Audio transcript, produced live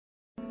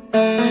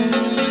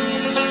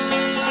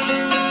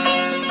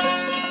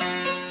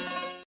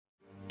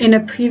In a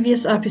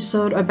previous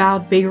episode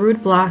about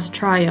Beirut Blast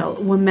trial,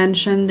 we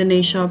mentioned the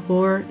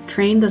Neishabur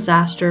train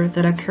disaster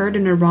that occurred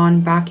in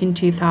Iran back in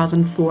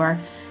 2004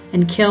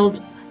 and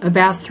killed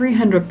about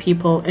 300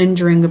 people,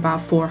 injuring about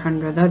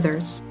 400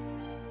 others.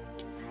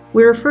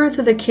 We refer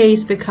to the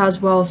case because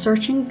while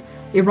searching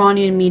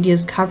Iranian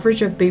media's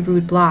coverage of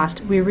Beirut Blast,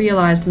 we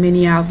realized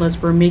many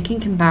outlets were making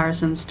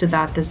comparisons to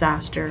that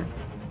disaster.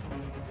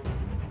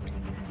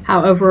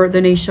 However,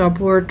 the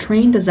Neishabur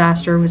train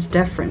disaster was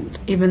different.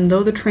 Even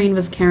though the train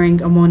was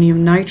carrying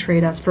ammonium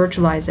nitrate as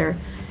fertilizer,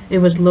 it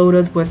was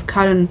loaded with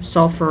cotton,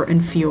 sulfur,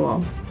 and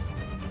fuel.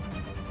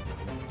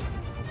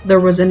 There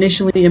was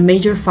initially a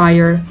major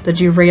fire, the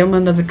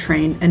derailment of a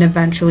train, and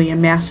eventually a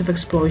massive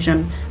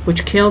explosion,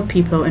 which killed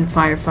people and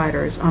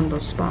firefighters on the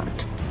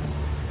spot.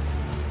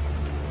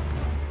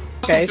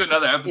 Welcome to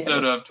another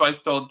episode of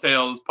Twice Told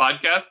Tales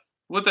podcast.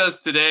 With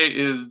us today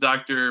is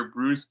Dr.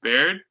 Bruce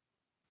Baird.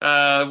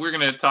 We're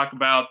going to talk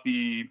about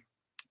the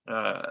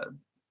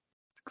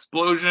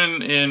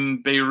explosion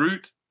in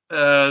Beirut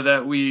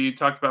that we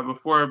talked about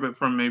before, but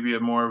from maybe a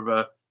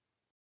more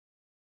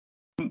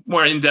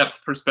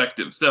in-depth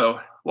perspective.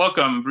 So,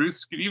 welcome,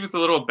 Bruce. Could you give us a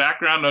little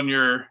background on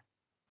your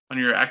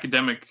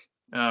academic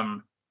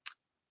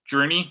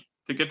journey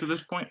to get to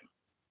this point?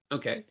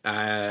 Okay,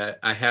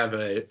 I have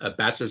a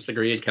bachelor's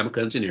degree in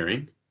chemical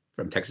engineering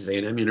from Texas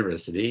A&M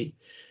University.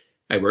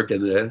 I worked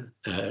in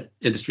the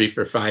industry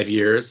for 5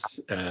 years.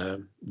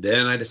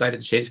 Then I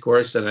decided to change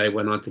course, and I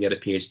went on to get a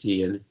PhD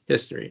in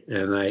history.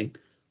 And I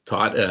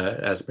taught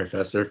as a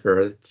professor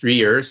for 3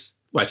 years,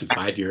 well, actually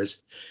 5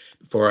 years,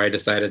 before I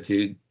decided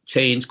to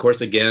change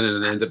course again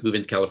and end up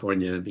moving to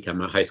California and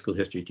become a high school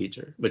history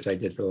teacher, which I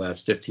did for the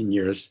last 15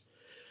 years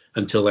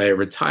until I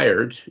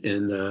retired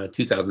in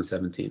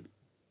 2017.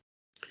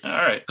 All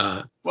right.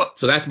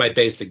 So that's my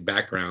basic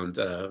background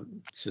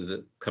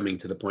coming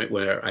to the point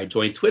where I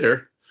joined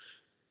Twitter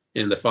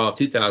in the fall of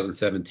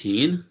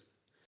 2017,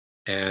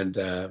 and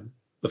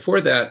before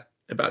that,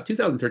 about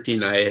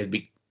 2013, I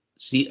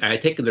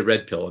had taken the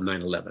red pill on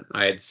 9/11.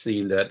 I had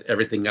seen that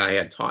everything I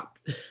had taught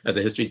as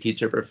a history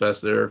teacher,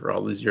 professor for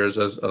all these years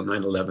on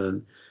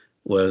 9/11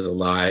 was a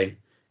lie,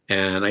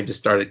 and I just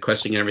started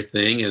questioning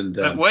everything. And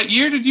what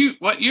year did you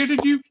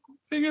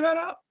figure that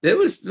out? It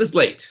was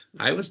late.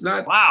 I was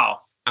not.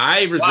 Wow.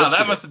 I resisted. Wow,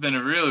 that must have been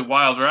a really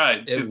wild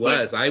ride. It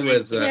was. I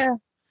was.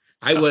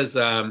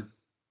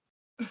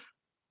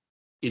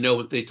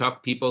 They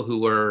talk people who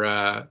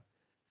were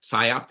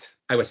psyoped.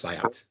 I was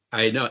psyoped.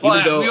 I know. Well,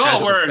 even though we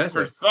all were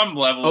professor, for some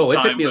level. Oh, of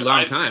time, it took me a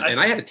long time, and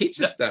I had to teach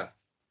this stuff.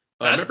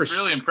 That's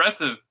really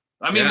impressive.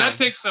 I mean, that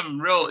takes some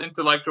real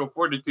intellectual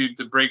fortitude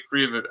to break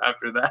free of it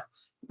after that.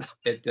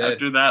 It did.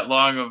 After that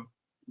long of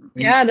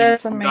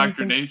that's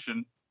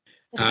indoctrination.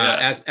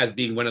 As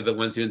being one of the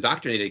ones who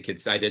indoctrinated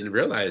kids, I didn't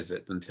realize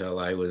it until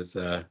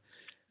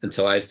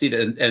I see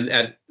it.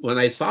 And when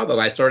I saw that,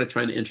 I started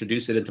trying to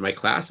introduce it into my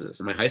classes,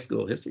 my high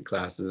school history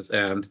classes,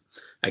 and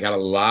I got a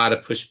lot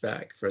of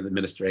pushback from the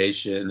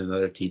administration and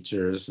other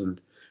teachers.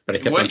 But I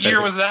kept. What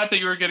year was that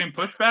you were getting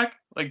pushback?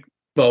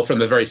 Well, from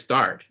the very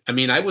start. I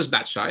mean, I was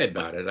not shy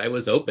about it. I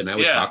was open. I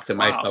would talk to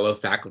my fellow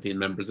faculty and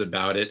members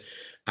about it.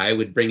 I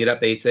would bring it up.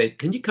 They'd say,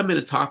 "Can you come in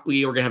and talk?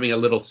 We were having a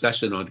little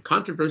session on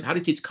how to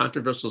teach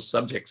controversial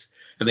subjects."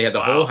 And they had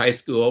the whole high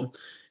school.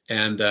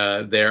 And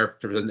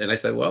and I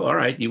said, well, all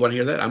right, you want to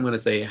hear that? I'm going to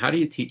say, how do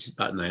you teach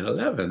about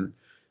 9/11?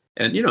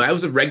 And, I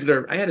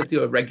had to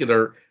do a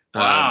regular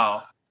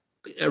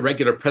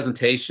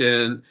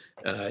presentation.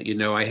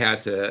 I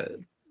had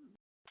to,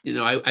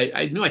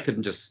 I knew I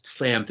couldn't just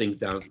slam things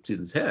down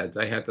students' heads.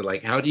 I had to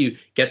how do you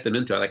get them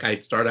into it?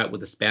 I'd start out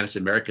with the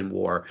Spanish-American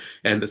War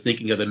and the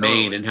sinking of the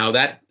Maine and how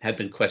that had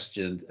been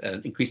questioned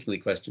and increasingly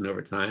questioned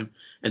over time.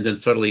 And then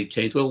suddenly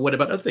changed, well, what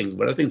about other things?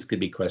 What other things could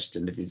be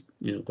questioned if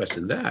you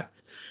question that?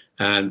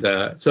 And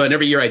so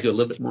every year I do a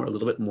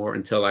little bit more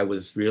until I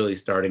was really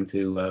starting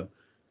to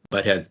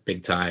butt heads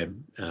big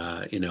time.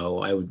 I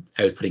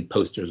was putting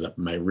posters up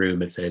in my room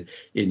that said,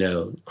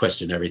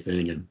 question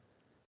everything.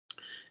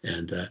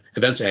 And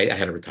eventually I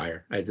had to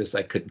retire. I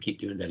couldn't keep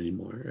doing that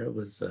anymore. It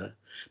was,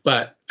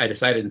 but I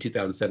decided in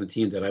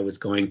 2017 that I was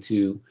going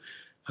to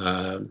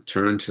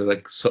turn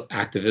to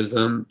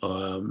activism,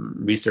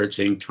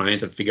 researching, trying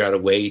to figure out a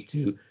way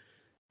to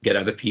get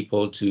other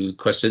people to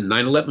question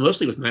 9/11.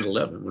 Mostly it was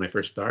 9/11 when I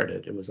first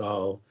started. It was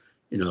all,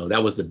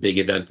 that was the big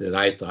event that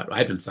I thought,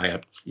 I've been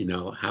psyoped,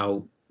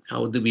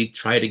 how do we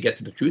try to get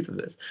to the truth of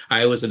this?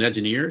 I was an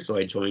engineer, so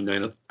I joined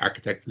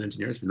Architects and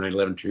Engineers for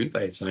 9/11 Truth.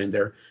 I signed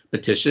their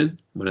petition,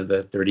 one of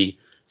the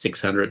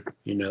 3,600,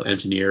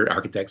 engineer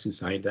architects who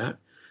signed that.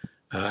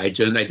 I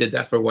did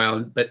that for a while,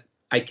 but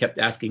I kept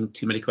asking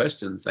too many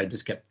questions. I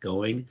just kept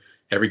going.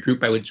 Every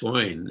group I would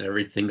join,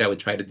 everything I would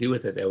try to do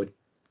with it, I would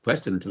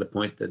question to the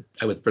point that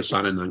I was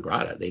persona non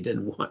grata. They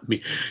didn't want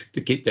me to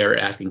keep there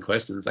asking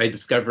questions. I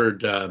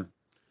discovered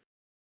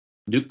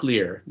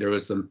nuclear. There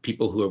was some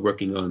people who were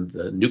working on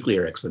the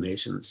nuclear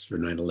explanations for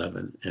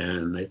 9/11.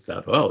 And I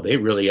thought, oh,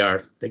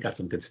 they got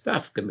some good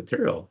stuff, good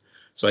material.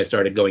 So I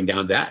started going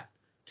down that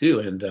too.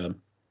 And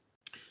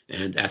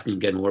and asking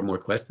again more and more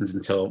questions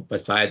until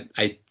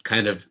I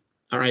kind of,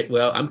 all right,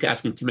 well, I'm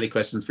asking too many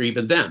questions for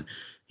even them.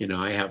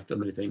 I have so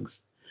many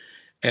things.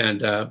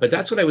 And but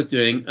that's what I was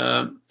doing.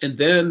 And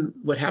then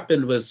what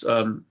happened was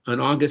on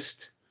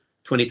August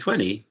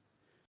 2020,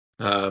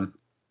 I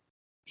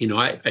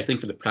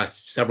think for the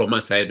past several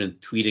months, I had been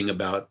tweeting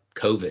about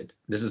COVID.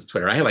 This is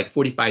Twitter. I had like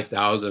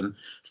 45,000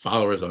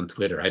 followers on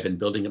Twitter. I've been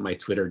building up my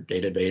Twitter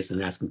database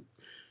and asking,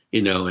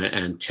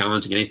 and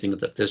challenging anything with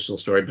the official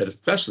story, but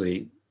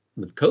especially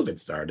when COVID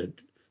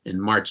started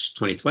in March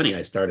 2020,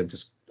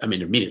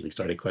 immediately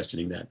started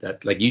questioning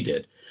that like you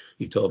did.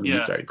 You told me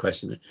you started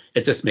questioning it.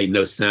 It just made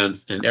no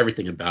sense, and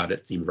everything about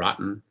it seemed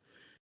rotten.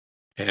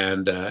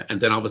 And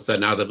then all of a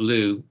sudden, out of the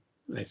blue,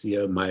 I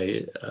see on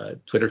my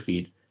Twitter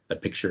feed a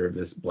picture of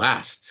this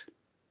blast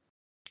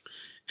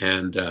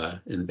and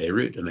in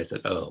Beirut, and I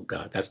said, "Oh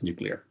God, that's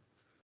nuclear."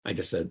 I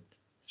just said,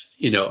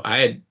 I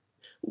had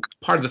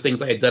part of the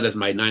things I had done as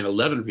my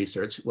 9/11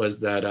 research was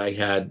that I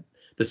had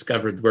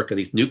discovered the work of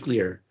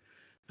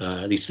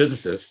these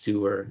physicists who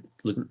were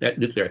looking at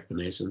nuclear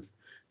explanations,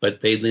 but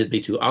they led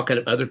me to all kind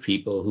of other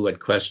people who had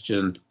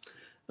questioned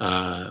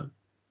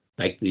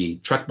like the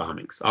truck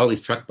bombings, all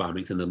these truck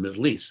bombings in the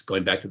Middle East,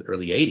 going back to the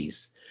early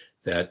 80s,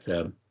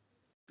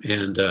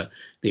 and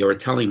they were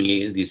telling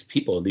me these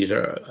people, these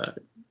are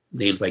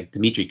names like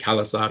Dmitry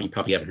Kalasov, you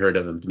probably haven't heard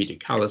of him, Dmitry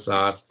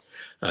Kalasov.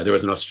 There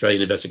was an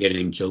Australian investigator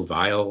named Joe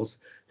Viles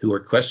who were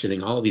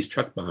questioning all of these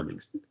truck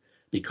bombings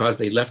because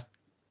they left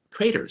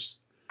craters.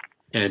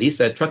 And he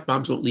said, truck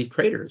bombs won't leave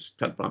craters.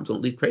 Truck bombs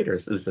won't leave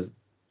craters. And I said,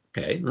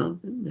 okay, well,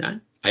 yeah,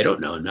 I don't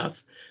know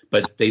enough.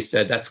 But they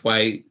said that's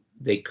why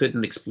they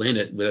couldn't explain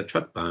it with a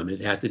truck bomb.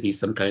 It had to be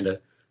some kind of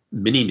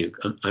mini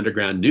nuke,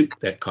 underground nuke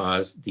that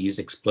caused these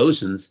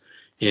explosions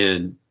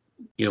in,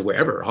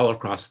 wherever, all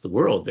across the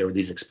world. There were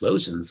these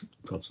explosions,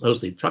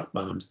 supposedly truck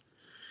bombs.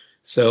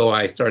 So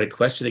I started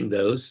questioning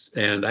those,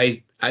 and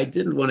I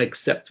didn't want to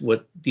accept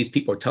what these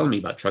people were telling me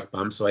about truck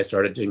bombs. So I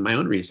started doing my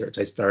own research.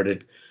 I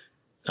started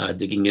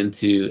digging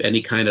into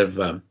any kind of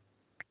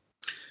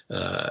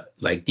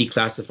like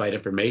declassified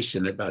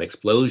information about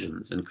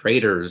explosions and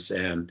craters,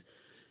 and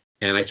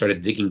I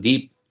started digging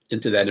deep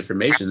into that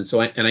information.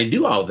 So I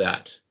knew all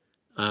that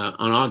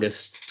on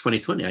August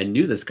 2020. I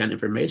knew this kind of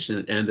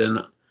information, and then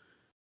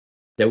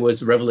there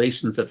was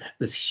revelations of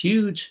this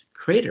huge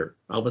crater.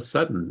 All of a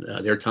sudden,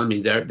 they were telling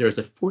me there's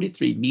a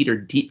 43-meter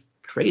deep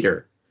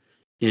crater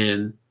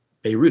in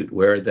Beirut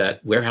where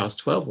that warehouse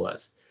 12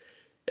 was.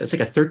 It's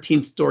like a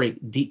 13-story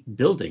deep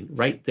building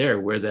right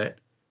there where that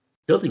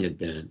building had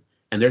been.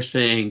 And they're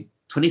saying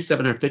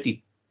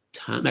 2,750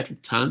 metric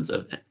tons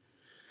of,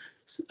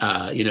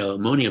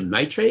 ammonium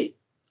nitrate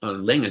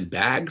laying in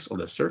bags on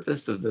the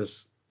surface of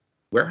this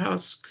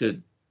warehouse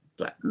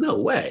but no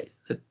way,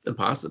 it's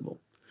impossible.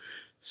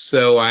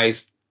 So I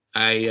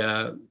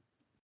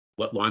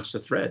launched a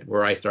thread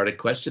where I started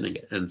questioning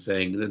it and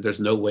saying that there's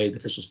no way the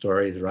official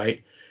story is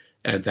right.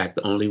 And in fact,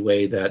 the only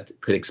way that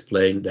could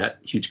explain that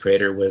huge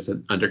crater was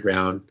an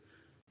underground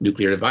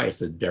nuclear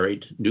device, a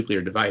buried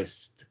nuclear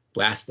device to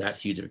blast that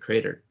huge of a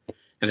crater.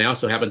 And I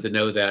also happen to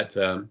know that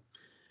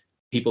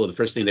people, the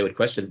first thing they would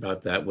question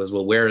about that was,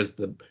 well, where is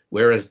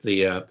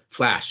the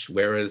flash?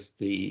 Where is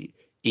the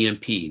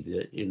EMP?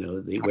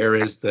 Where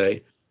is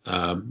the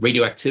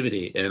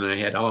radioactivity? And I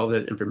had all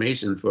that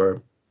information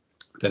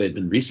that I'd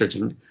been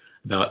researching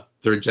about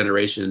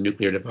third-generation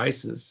nuclear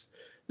devices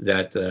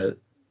that the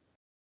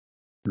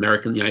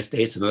United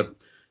States, and other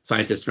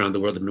scientists around the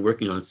world have been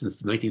working on since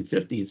the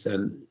 1950s.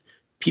 And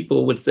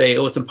people would say,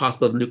 oh, it's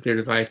impossible of a nuclear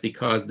device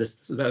because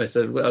this is that. I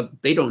said, well,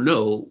 they don't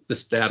know the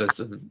status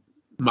of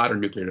modern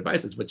nuclear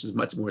devices, which is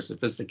much more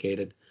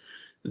sophisticated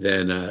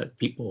than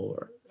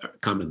people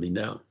commonly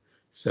know.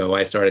 So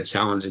I started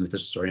challenging the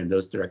official story in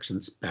those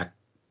directions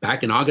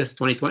back in August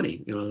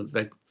 2020.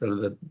 Like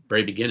from the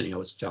very beginning, I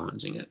was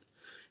challenging it,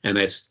 and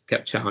I've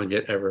kept challenging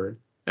it ever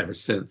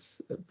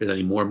since,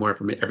 presenting more and more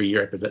information. Every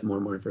year I present more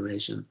and more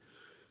information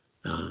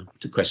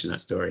to question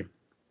that story.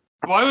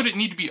 Why would it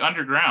need to be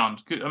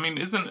underground? I mean,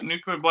 isn't a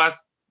nuclear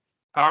blast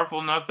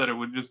powerful enough that it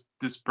would just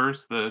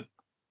disperse the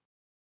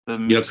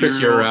material? Chris,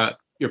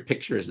 your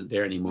picture isn't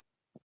there anymore.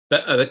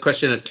 The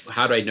question is,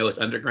 how do I know it's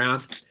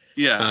underground?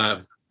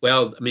 Yeah.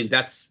 Well, I mean,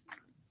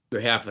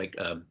 we have like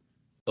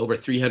over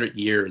 300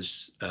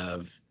 years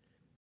of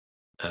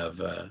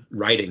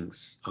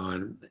writings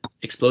on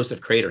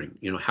explosive cratering.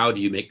 How do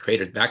you make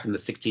craters? Back in the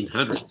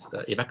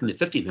 1600s, back in the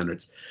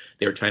 1500s,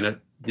 they were trying to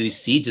do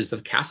these sieges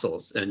of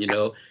castles, and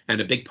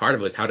a big part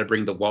of it was how to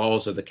bring the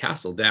walls of the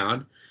castle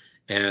down.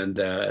 And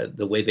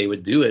the way they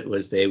would do it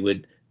was they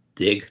would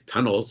dig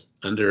tunnels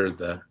under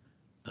the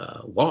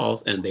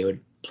walls, and they would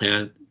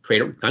plant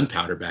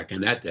gunpowder back in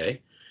that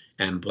day,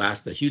 and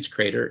blast a huge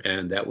crater,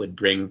 and that would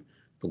bring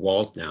the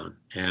walls down.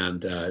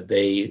 And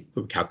they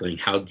were calculating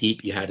how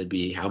deep you had to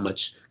be, how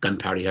much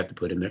gunpowder you had to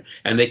put in there.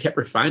 And they kept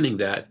refining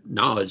that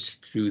knowledge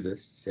through the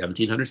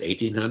 1700s,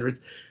 1800s,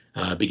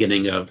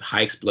 beginning of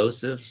high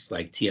explosives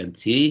like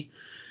TNT,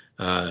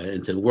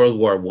 into World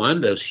War I,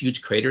 those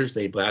huge craters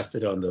they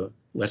blasted on the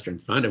Western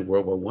Front in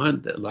World War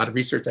One. A lot of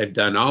research I've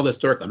done, all the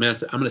historical. I mean,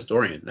 I'm an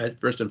historian. I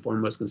first and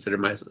foremost consider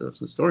myself a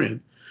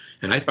historian,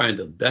 and I find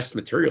the best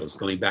materials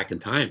going back in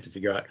time to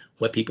figure out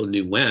what people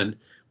knew when,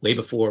 way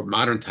before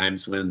modern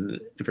times when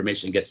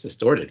information gets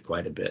distorted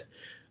quite a bit.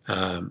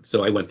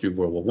 So I went through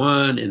World War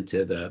One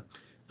into the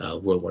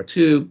World War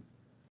II,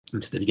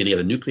 into the beginning of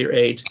the nuclear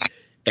age,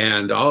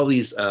 and all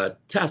these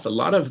tests. A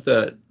lot of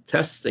the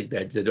tests that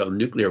I did on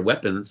nuclear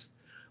weapons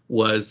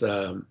was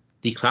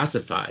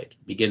declassified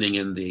beginning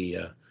in the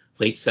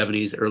late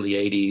 70s, early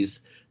 80s,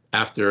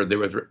 after there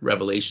were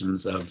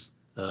revelations of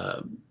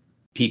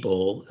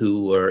people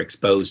who were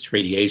exposed to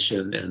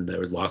radiation, and there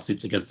were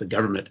lawsuits against the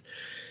government.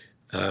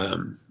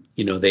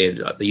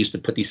 They used to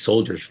put these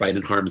soldiers right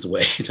in harm's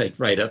way, like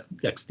right up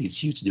next to these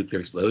huge nuclear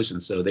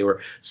explosions. So they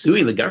were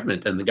suing the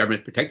government, and the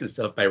government protected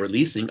itself by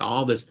releasing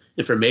all this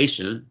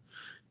information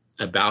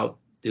about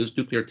those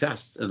nuclear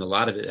tests, and a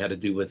lot of it had to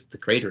do with the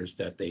craters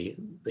that they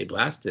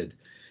blasted.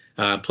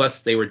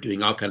 Plus, they were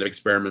doing all kinds of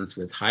experiments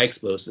with high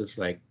explosives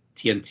like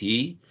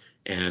TNT.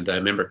 And I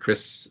remember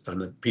Chris on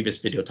the previous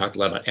video talked a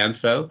lot about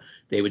ANFO.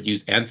 They would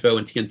use ANFO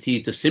and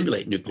TNT to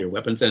simulate nuclear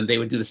weapons, and they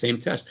would do the same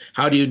test.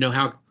 How do you know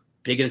how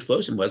big an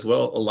explosion was?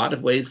 Well, a lot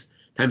of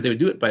times they would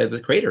do it by the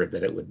crater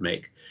that it would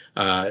make.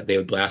 They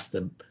would blast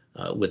them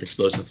with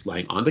explosives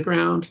lying on the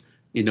ground,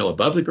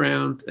 above the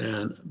ground,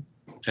 and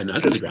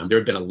under the ground. There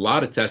had been a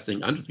lot of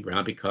testing under the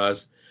ground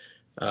because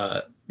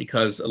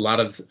a lot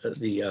of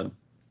the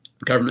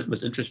government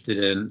was interested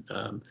in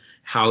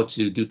how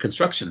to do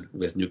construction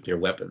with nuclear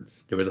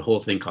weapons. There was a whole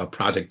thing called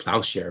Project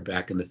Plowshare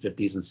back in the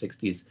 50s and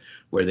 60s,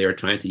 where they were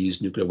trying to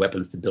use nuclear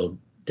weapons to build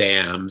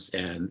dams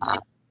and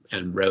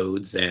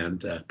roads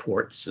and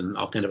ports and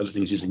all kind of other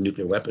things using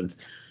nuclear weapons,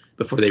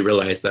 before they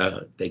realized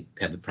they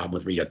had the problem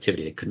with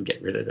radioactivity. They couldn't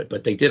get rid of it.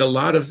 But they did a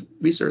lot of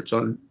research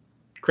on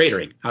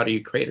cratering. How do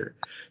you crater?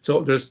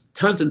 So there's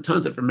tons and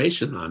tons of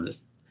information on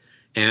this.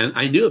 And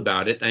I knew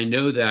about it. I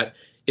know that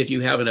if you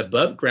have an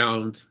above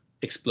ground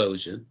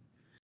explosion,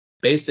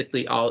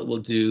 basically all it will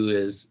do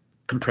is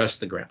compress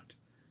the ground.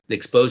 The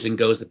explosion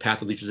goes, the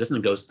path of least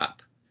resistance goes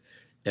up.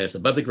 And if it's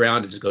above the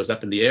ground, it just goes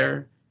up in the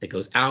air, it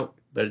goes out,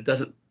 but it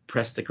doesn't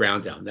press the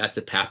ground down. That's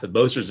a path of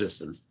most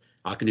resistance.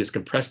 All it can do is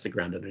compress the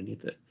ground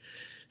underneath it.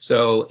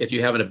 So if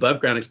you have an above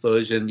ground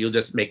explosion, you'll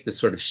just make this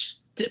sort of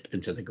dip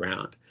into the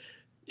ground.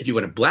 If you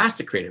want to blast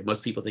a crater,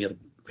 most people think of the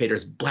crater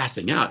as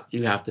blasting out.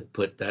 You have to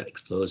put that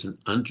explosion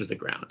under the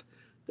ground.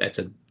 That's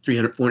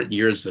 300, 400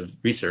 years of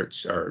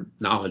research or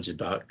knowledge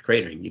about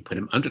cratering. You put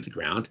them under the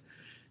ground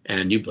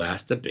and you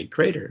blast a big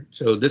crater.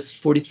 So this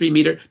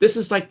 43-meter, this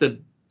is like the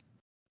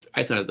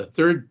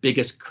third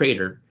biggest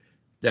crater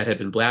that had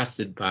been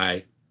blasted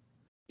by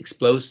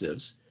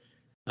explosives.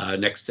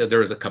 Next to, there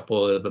was a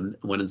couple of them,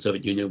 one in the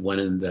Soviet Union, one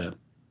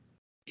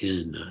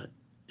in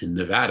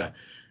Nevada.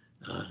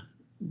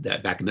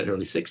 That back in the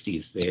early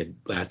 60s, they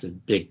had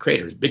blasted bigger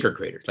craters,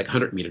 like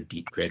 100-meter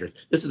deep craters.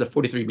 This is a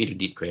 43-meter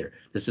deep crater.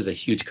 This is a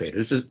huge crater.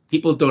 This is,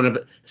 people don't have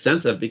a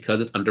sense of because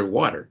it's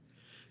underwater.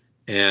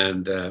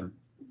 And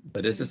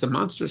but this is a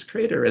monstrous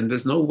crater, and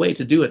there's no way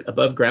to do it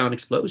above ground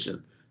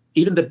explosion.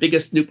 Even the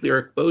biggest nuclear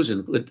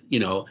explosion would,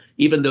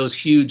 even those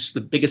huge,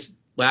 the biggest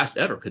blast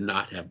ever could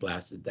not have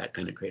blasted that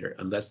kind of crater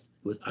unless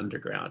it was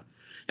underground.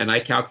 And I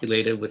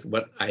calculated with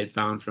what I had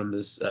found from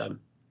this,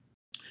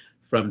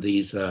 from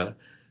these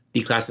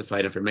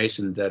declassified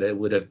information, that it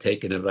would have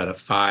taken about a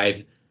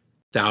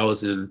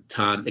 5,000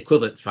 ton,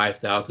 equivalent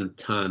 5,000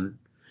 ton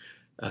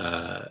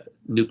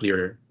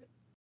nuclear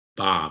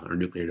bomb or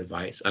nuclear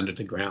device under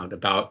the ground,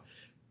 about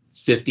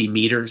 50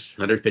 meters,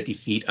 150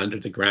 feet under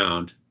the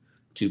ground,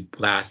 to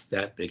blast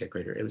that big a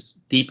crater. It was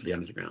deeply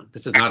under the ground.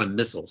 This is not a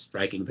missile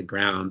striking the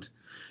ground,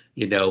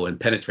 and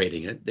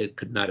penetrating it. They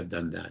could not have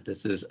done that.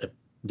 This is a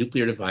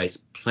nuclear device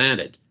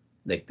planted.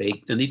 They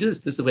do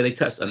this. This is the way they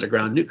test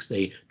underground nukes.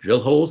 They drill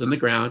holes in the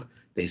ground.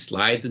 They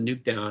slide the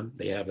nuke down.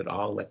 They have it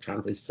all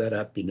electronically set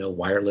up,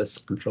 wireless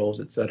controls,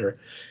 etc.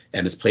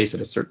 And it's placed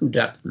at a certain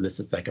depth. And this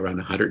is like around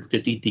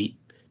 150 deep.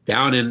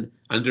 Down in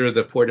under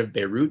the port of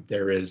Beirut,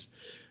 there is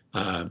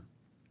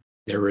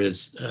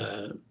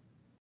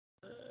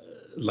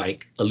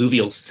like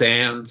alluvial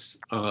sands.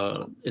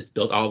 It's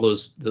built, all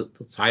those the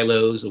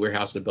silos, the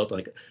warehouses are built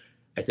like,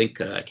 I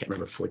think, I can't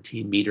remember,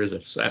 14 meters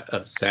of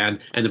sand.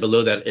 And then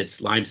below that,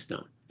 it's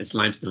limestone. It's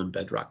limestone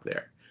bedrock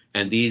there.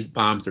 And these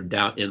bombs are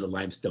down in the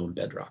limestone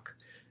bedrock.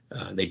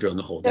 They drill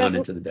the hole down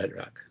into the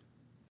bedrock.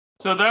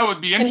 So that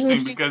would be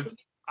interesting because,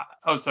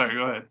 oh, sorry,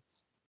 go ahead.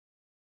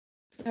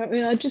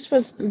 I just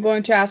was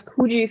going to ask,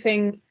 who do you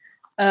think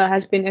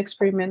has been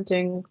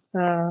experimenting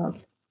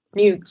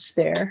nukes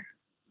there?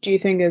 Do you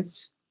think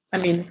it's,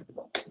 in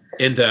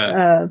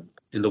the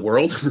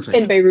world?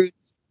 In Beirut.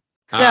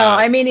 No,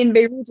 in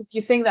Beirut, if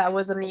you think that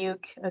was a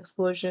nuke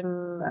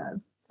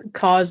explosion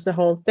caused the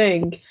whole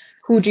thing,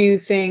 who do you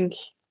think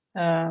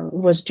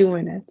was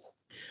doing it?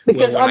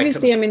 Because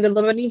obviously, the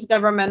Lebanese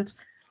government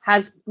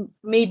has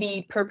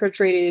maybe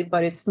perpetrated it,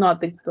 but it's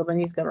not the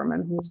Lebanese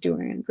government who's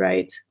doing it,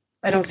 right?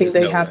 I don't think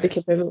they have the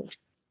capability.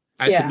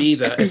 To me,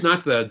 it's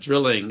not the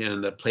drilling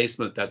and the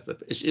placement that's the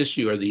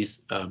issue. Are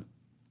these,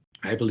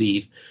 I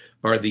believe,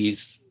 are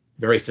these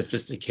very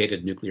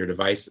sophisticated nuclear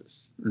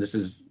devices. And this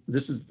is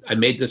I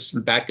made this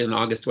back in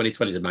August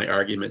 2020, my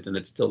argument, and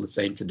it's still the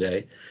same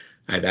today.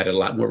 I've added a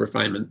lot more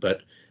refinement,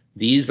 but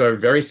these are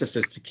very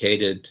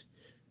sophisticated.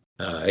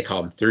 I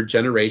call them third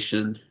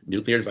generation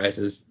nuclear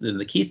devices. And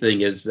the key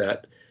thing is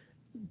that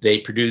they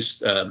produce,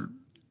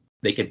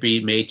 they can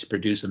be made to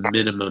produce a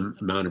minimum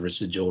amount of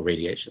residual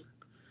radiation.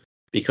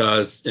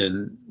 Because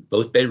in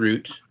both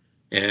Beirut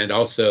and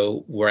also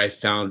where I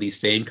found these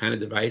same kind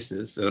of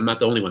devices, and I'm not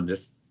the only one, I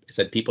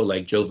said people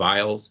like Joe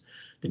Viles,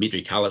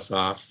 Dmitry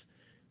Talasov,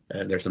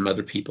 and there's some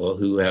other people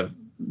who have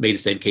made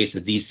the same case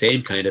that these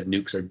same kind of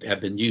nukes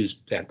have been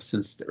used back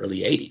since the early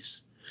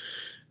 80s.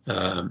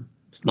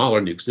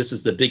 Smaller nukes. This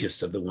is the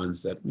biggest of the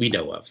ones that we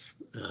know of,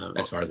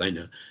 as far as I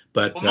know.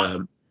 But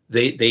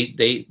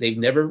they've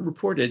never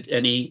reported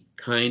any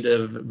kind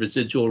of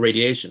residual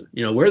radiation.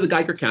 Where are the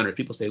Geiger counters?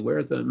 People say, where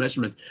are the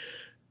measurements?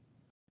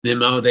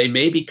 They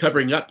may be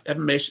covering up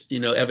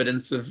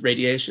evidence of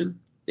radiation.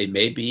 They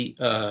may be.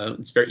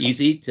 It's very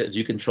easy as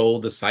you control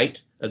the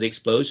site of the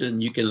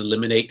explosion, you can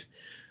eliminate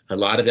a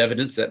lot of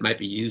evidence that might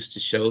be used to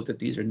show that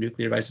these are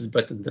nuclear devices,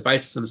 but the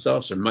devices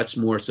themselves are much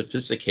more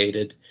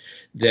sophisticated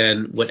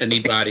than what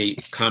anybody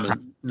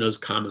knows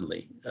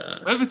commonly.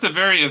 If it's a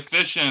very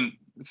efficient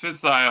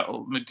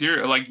fissile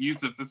material, like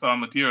use of fissile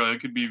material, it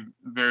could be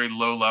very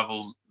low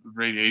levels of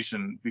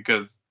radiation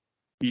because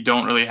you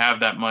don't really have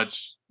that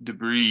much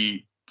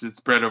debris to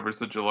spread over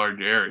such a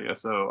large area.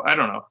 So I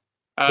don't know.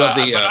 But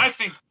I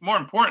think more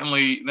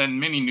importantly than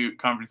mini nuke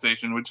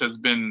conversation, which has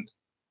been,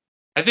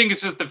 I think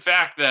it's just the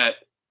fact that,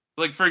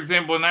 like, for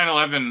example,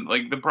 9/11,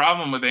 like, the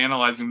problem with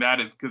analyzing that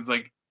is because,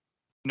 like,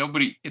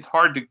 it's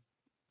hard to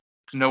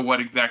know what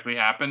exactly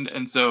happened.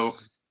 And so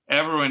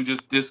everyone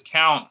just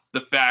discounts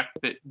the fact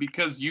that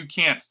because you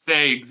can't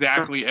say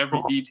exactly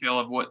every detail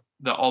of what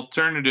the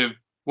alternative,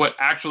 what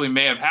actually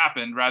may have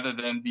happened, rather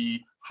than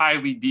the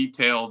highly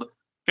detailed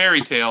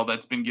fairy tale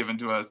that's been given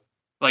to us.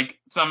 Like,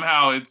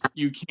 somehow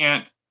you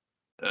can't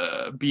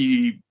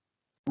be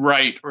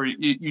right, or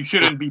you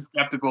shouldn't be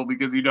skeptical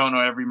because you don't know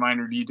every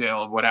minor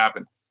detail of what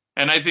happened.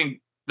 And I think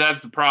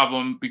that's the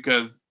problem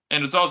because,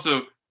 and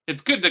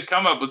it's good to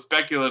come up with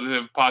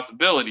speculative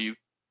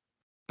possibilities,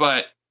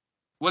 but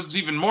what's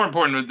even more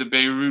important with the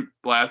Beirut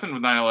blast and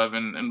with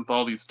 9/11 and with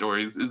all these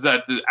stories is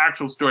that the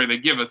actual story they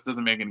give us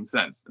doesn't make any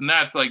sense. And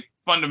that's, like,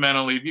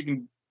 fundamentally, if you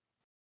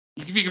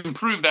can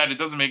prove that it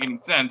doesn't make any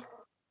sense,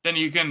 then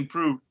you can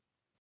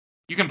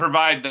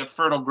provide the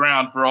fertile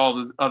ground for all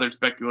this other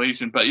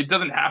speculation. But it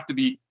doesn't have to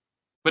be.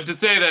 But to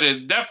say that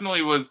it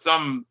definitely was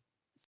some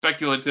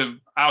speculative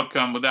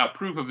outcome without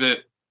proof of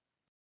it,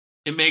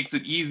 it makes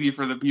it easy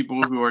for the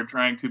people who are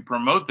trying to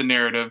promote the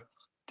narrative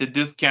to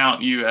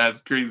discount you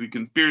as crazy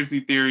conspiracy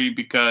theory,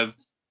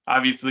 because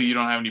obviously you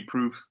don't have any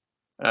proof.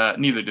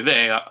 Neither do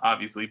they,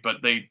 obviously,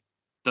 but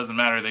doesn't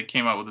matter. They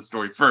came out with the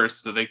story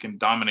first, so they can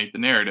dominate the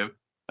narrative.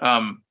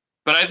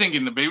 But I think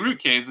in the Beirut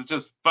case, it's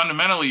just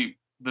fundamentally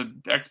the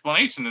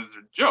explanation is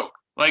a joke.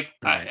 Like,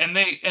 right. And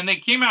they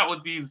came out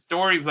with these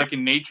stories, like,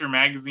 in Nature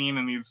magazine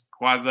and these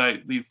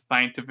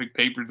scientific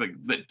papers, like,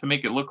 to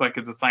make it look like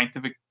it's a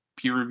scientific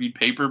peer-reviewed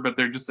paper, but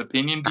they're just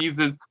opinion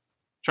pieces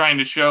trying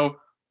to show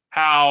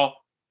how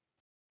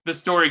the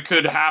story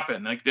could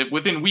happen. Like, that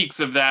within weeks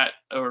of that,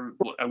 or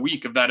a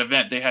week of that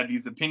event, they had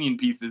these opinion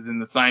pieces in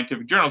the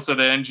scientific journal. So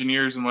the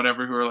engineers and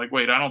whatever who are like,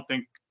 wait, I don't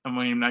think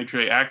ammonium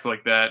nitrate acts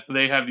like that,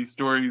 they have these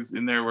stories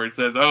in there where it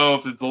says, oh,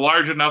 if it's a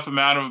large enough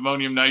amount of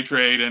ammonium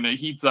nitrate and it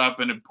heats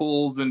up and it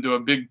pulls into a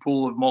big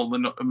pool of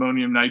molten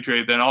ammonium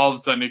nitrate, then all of a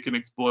sudden it can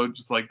explode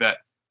just like that.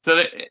 So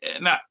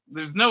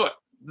this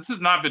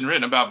has not been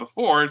written about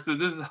before. So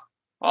this is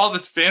all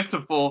this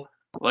fanciful,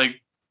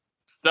 like,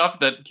 stuff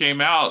that came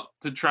out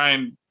to try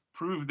and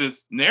prove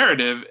this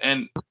narrative,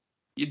 and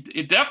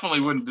it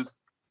definitely wouldn't just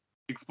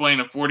explain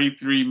a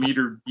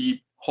 43-meter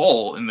deep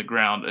hole in the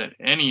ground at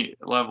any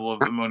level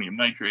of ammonium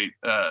nitrate.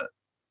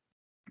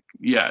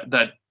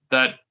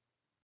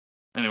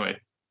 Anyway.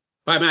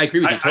 I mean, I agree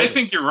with you totally. I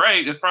think you're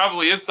right. It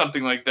probably is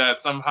something like that,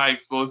 some high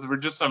explosive or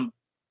just some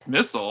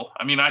missile.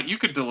 I mean, you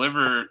could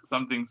deliver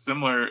something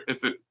similar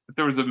if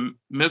there was a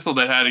missile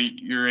that had a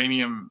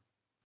uranium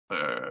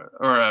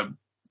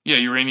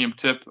uranium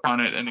tip on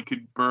it, and it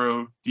could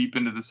burrow deep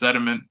into the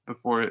sediment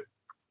before it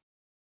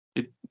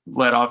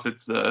let off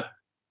its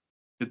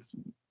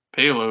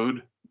payload.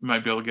 You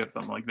might be able to get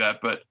something like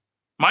that. But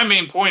my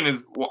main point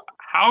is,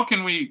 how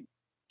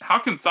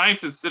can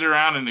scientists sit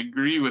around and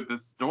agree with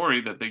this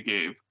story that they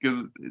gave?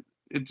 Because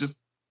it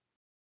just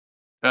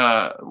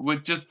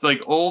with just,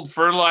 like, old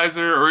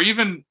fertilizer or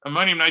even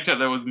ammonium nitrate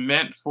that was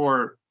meant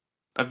for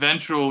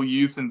eventual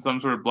use in some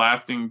sort of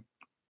blasting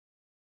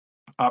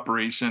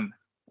operation,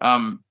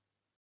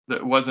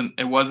 it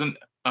wasn't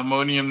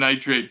ammonium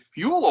nitrate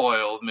fuel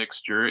oil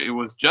mixture. It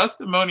was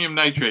just ammonium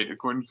nitrate,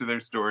 according to their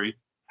story.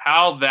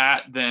 How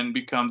that then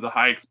becomes a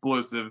high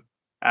explosive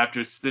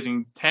after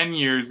sitting 10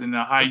 years in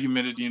a high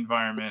humidity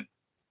environment,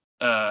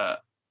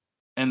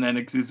 and then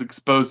is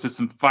exposed to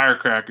some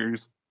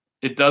firecrackers.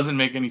 It doesn't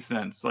make any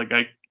sense. Like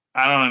I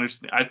don't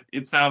understand.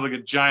 It sounds like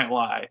a giant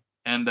lie,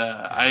 and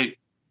I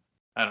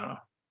don't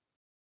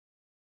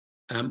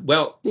know.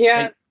 Well,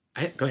 Yeah.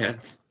 go ahead.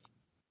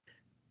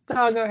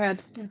 Oh, go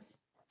ahead. Yes.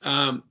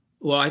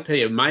 Well, I tell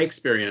you, my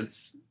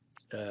experience,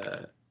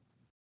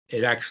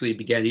 it actually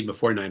began even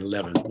before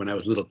 9/11. When I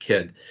was a little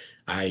kid,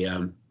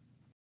 I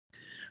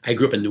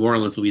grew up in New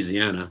Orleans,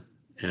 Louisiana,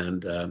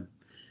 and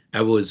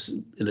I was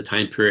in the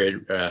time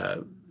period.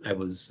 I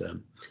was at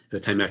the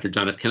time after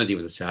John F. Kennedy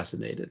was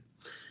assassinated,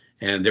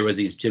 and there was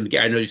these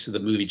I know you saw the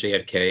movie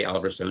JFK,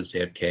 Oliver Stone's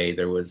JFK.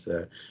 There was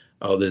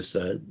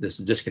this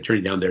district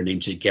attorney down there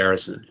named J.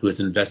 Garrison, who was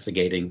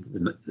investigating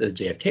the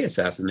JFK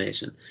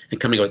assassination and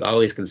coming up with all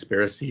these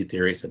conspiracy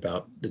theories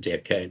about the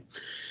JFK.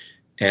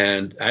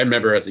 And I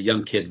remember as a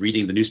young kid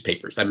reading the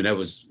newspapers. I mean, I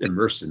was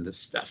immersed in this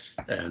stuff,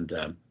 and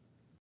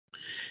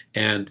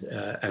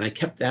I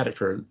kept at it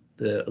for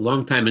a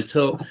long time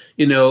until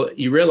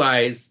you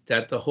realize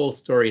that the whole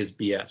story is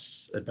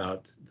BS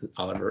about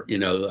Oliver,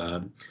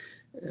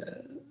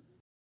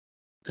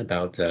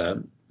 about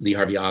Lee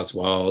Harvey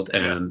Oswald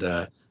and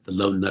the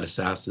lone nut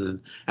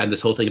assassin, and this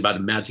whole thing about a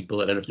magic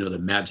bullet. I don't know if you know the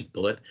magic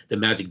bullet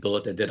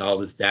that did all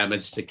this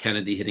damage to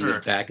Kennedy, hitting his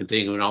back and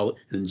thing,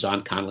 and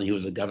John Connally, who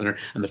was a governor,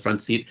 on the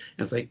front seat.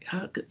 And it's like,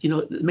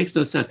 it makes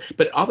no sense.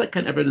 But all that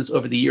kind of evidence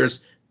over the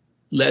years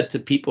led to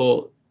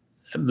people,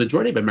 a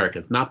majority of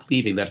Americans, not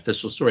believing that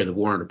official story, the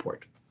Warren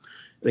Report.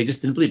 They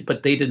just didn't believe,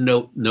 but they didn't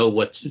know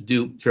what to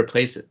do to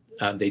replace it.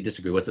 They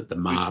disagree. Was it the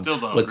mob?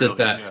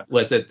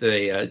 Was it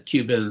the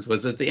Cubans?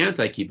 Was it the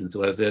anti-Cubans?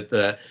 Was it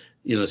the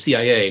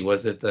CIA?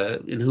 Was it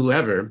the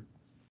whoever?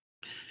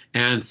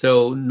 And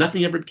so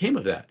nothing ever came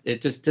of that.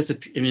 It just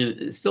disappeared. I mean,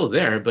 it's still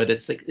there, but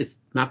it's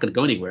not going to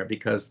go anywhere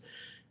because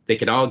they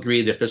can all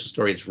agree the official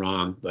story is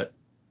wrong, but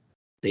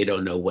they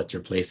don't know what to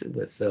replace it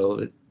with.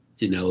 So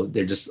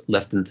they're just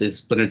left into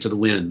splinter into the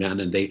wind,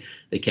 man, and they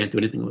can't do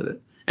anything with it.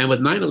 And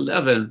with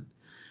 9/11.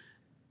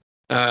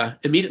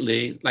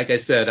 Immediately, like I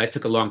said, I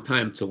took a long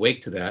time to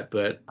wake to that,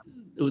 but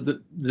it was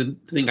the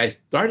thing I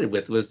started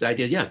with was the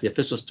idea, yes, the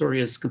official story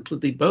is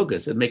completely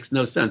bogus. It makes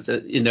no sense.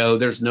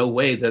 There's no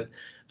way that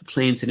a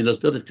plane hitting those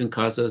buildings can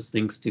cause those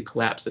things to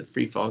collapse at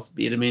free fall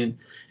speed. I mean,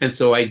 and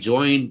so I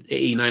joined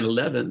AE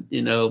 9/11,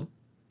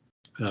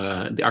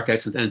 the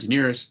architects and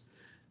engineers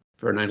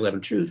for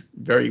 9/11 Truth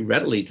very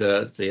readily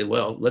to say,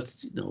 well,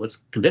 let's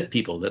convince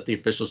people that the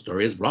official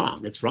story is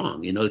wrong. It's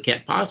wrong. It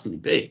can't possibly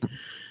be.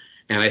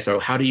 And I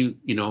said, how do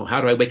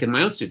I awaken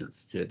my own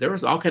students to it? There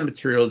was all kind of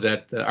material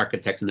that the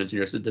architects and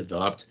engineers had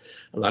developed,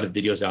 a lot of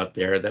videos out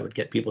there that would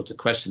get people to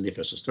question the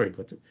official story.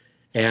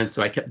 And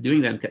so I kept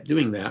doing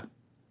that.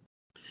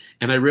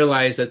 And I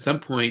realized at some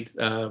point,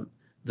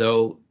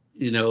 though,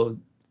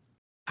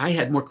 I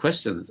had more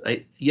questions.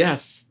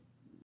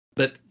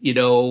 But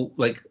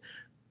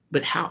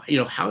how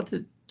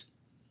did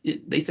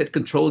they said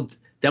controlled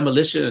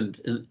demolition,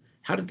 and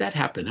how did that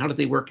happen? How did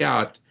they work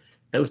out?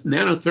 It was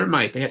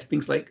nanothermite. They had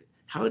things like,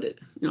 how did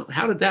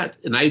that?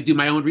 And I do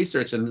my own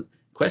research and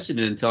question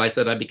it until I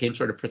said I became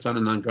sort of persona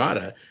non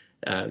grata.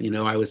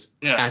 I was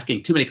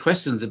asking too many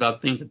questions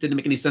about things that didn't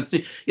make any sense to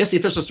me. Yes, the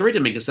official story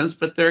didn't make any sense,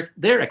 but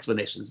their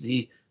explanations,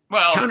 the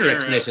counter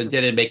explanation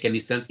didn't make any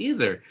sense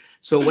either.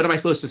 So what am I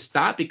supposed to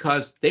stop?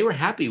 Because they were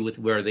happy with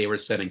where they were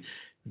sitting.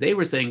 They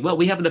were saying, well,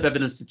 we have enough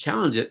evidence to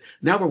challenge it.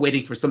 Now we're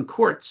waiting for some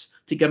courts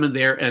to come in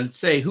there and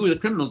say who the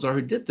criminals are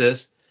who did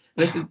this.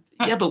 And I said,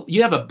 yeah, but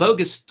you have a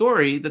bogus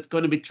story that's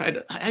going to be tried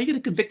to, how are you going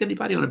to convict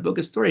anybody on a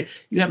bogus story?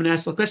 You haven't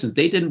asked the questions.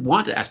 They didn't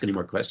want to ask any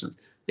more questions.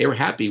 They were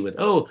happy with,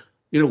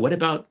 what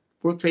about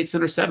World Trade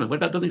Center 7? What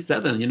about Building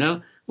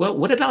 7? Well,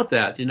 what about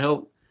that?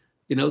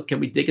 Can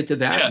we dig into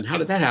that? And how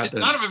did that happen?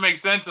 None of it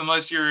makes sense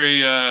unless you're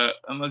a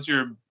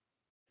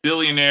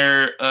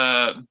billionaire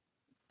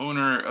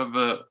owner of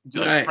a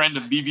friend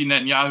of Bibi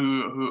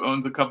Netanyahu who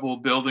owns a couple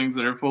of buildings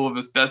that are full of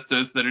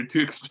asbestos that are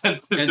too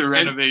expensive to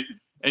renovate,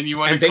 and you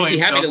want to claim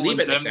double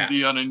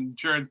indemnity on an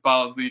insurance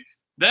policy.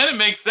 Then it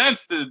makes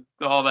sense to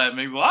all that. It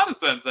makes a lot of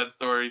sense, that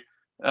story,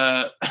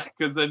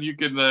 because then you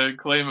can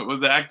claim it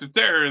was an act of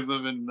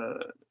terrorism and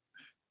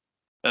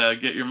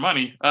get your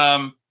money.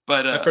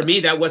 But for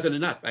me, that wasn't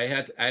enough.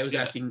 I was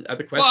asking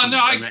other questions. Well, no,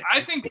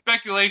 I think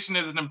speculation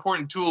is an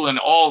important tool in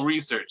all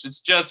research. It's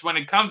just when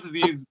it comes to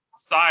these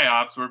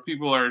psyops where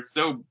people are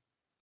so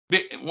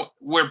big,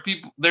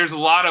 there's a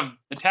lot of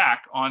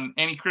attack on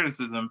any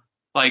criticism.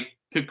 Like,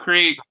 to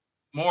create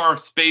more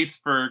space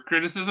for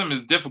criticism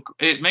is difficult.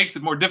 It makes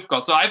it more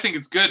difficult. So I think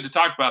it's good to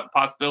talk about the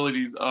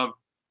possibilities of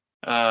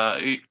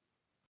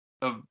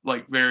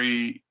like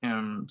very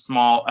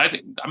small. I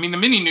mean, the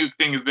mini nuke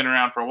thing has been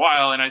around for a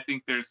while, and I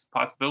think there's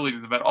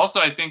possibilities of it. Also,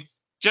 I think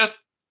just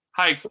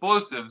high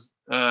explosives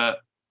and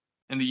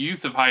the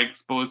use of high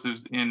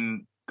explosives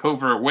in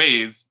covert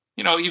ways,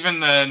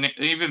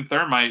 even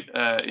thermite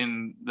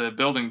in the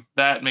buildings,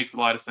 that makes a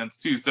lot of sense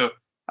too. So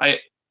I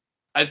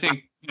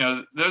think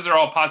those are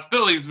all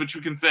possibilities which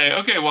we can say,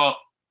 okay, well,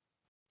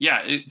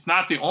 yeah, it's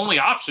not the only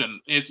option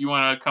if you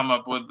want to come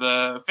up with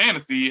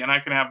fantasy, and I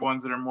can have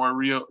ones that are more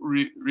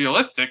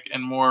realistic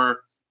and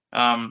more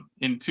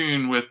in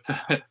tune with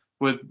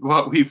with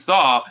what we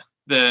saw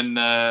than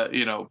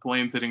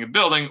planes hitting a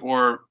building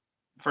or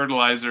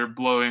fertilizer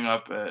blowing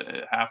up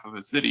half of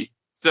a city.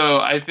 So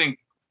I think,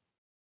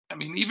 I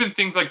mean, even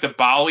things like the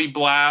Bali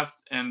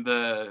blast and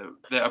the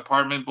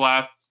apartment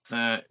blasts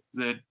that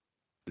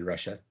In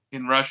Russia.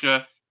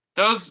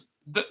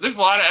 There's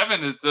a lot of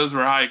evidence those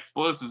were high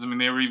explosives. I mean,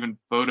 there were even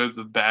photos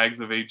of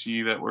bags of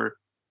HE that were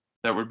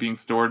being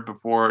stored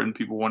before, and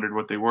people wondered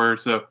what they were.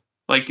 So,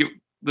 like,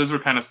 those were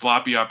kind of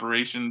sloppy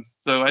operations.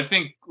 So I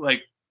think,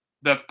 like,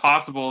 that's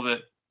possible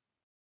that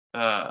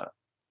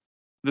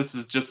this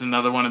is just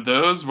another one of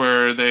those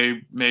where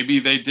they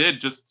did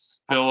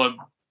just fill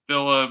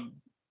a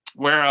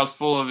warehouse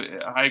full of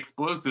high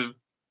explosive.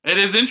 It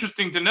is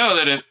interesting to know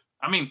that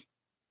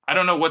I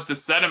don't know what the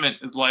sediment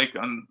is like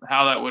on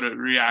how that would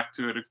react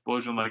to an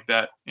explosion like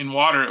that. In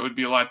water, it would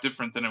be a lot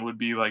different than it would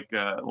be like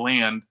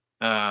land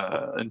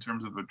in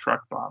terms of a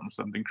truck bomb or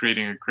something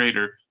creating a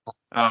crater.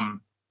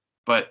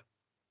 But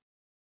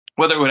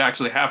whether it would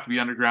actually have to be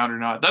underground or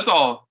not, that's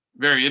all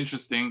very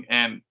interesting,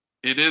 and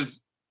it is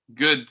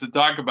good to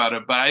talk about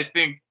it. But I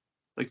think,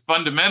 like,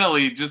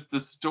 fundamentally, just the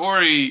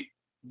story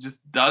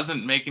just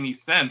doesn't make any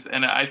sense,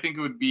 and I think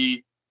it would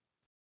be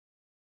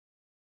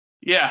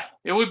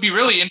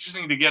really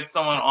interesting to get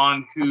someone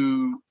on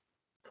who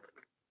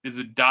is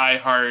a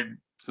diehard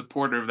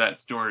supporter of that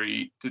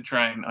story to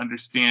try and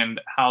understand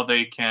how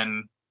they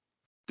can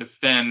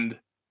defend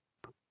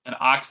an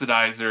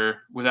oxidizer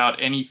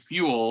without any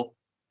fuel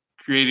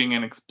creating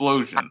an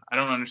explosion. I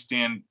don't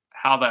understand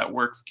how that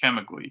works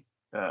chemically,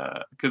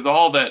 because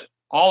all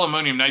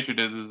ammonium nitrate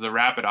is a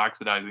rapid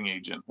oxidizing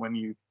agent. When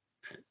you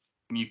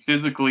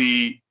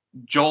physically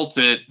jolt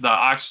it, the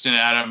oxygen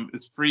atom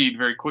is freed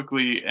very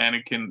quickly, and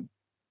it can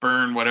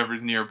burn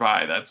whatever's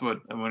nearby. That's what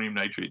ammonium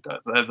nitrate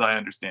does, as I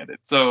understand it.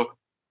 So,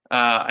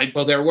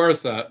 there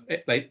was a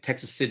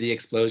Texas City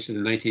explosion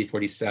in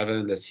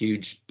 1947. This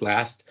huge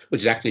blast,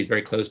 which is actually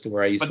very close to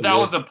where I used to live. But that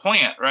was a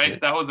plant, right? Yeah.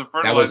 That was a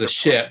fertilizer. That was a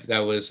ship. Plant. That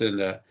was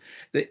in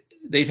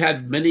they've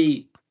had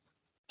many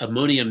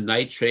ammonium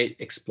nitrate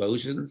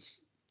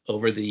explosions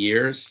over the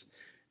years.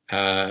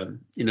 Pure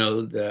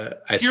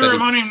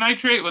ammonium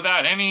nitrate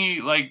without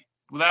any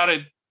without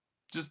it.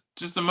 Just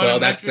ammonium. Well,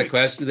 that's nitrate. the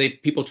question.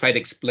 People try to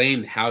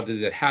explain how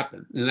did it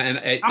happen.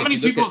 And how many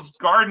people's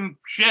garden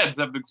sheds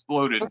have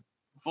exploded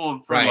full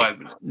of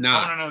fertilizer? Right.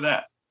 I want to know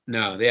that.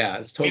 No, yeah,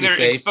 it's totally they're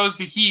safe. Exposed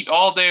to heat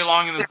all day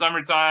long in the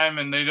summertime,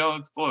 and they don't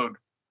explode.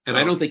 And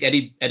I don't think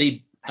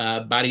any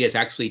body has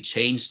actually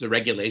changed the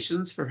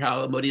regulations for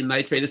how ammonium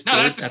nitrate is stored.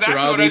 No, that's exactly after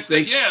all what these I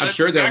things. said. Yeah, I'm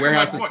sure their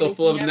warehouse is still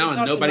full of them now, we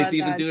and nobody's talked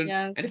even about doing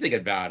that, anything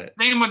about it.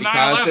 Same with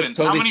because 9/11. it's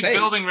totally How many safe.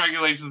 building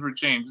regulations were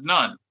changed?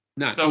 None.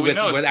 None. So we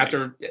know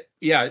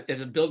it's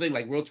if a building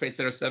like World Trade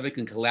Center 7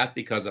 can collapse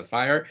because of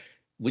fire,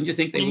 wouldn't you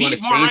think they want to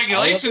change more all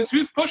regulations? of it?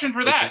 Who's pushing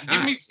for that?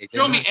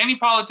 Show me any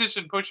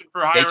politician pushing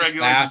for higher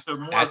regulations so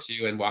more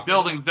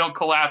buildings don't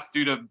collapse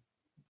due to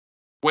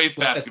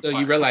wastebasket. So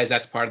you realize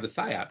that's part of the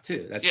PSYOP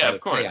too. That's part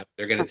of the PSYOP.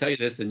 They're going to tell you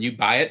this, and you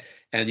buy it,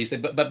 and you say,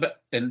 but,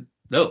 and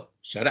no,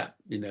 shut up.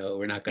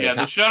 We're not going to. Yeah,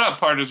 the shut up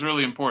part is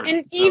really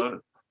important.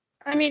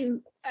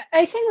 And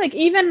I think, like,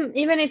 even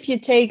if you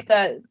take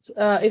that,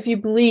 if you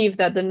believe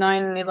that the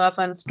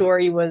 9/11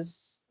 story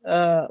was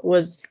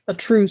a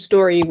true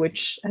story,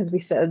 which, as we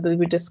said,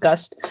 we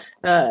discussed,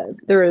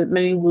 there are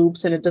many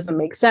loops and it doesn't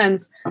make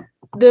sense.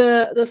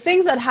 The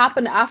things that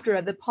happen after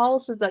it, the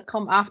policies that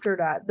come after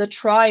that, the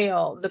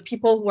trial, the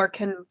people who are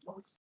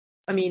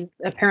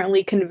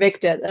apparently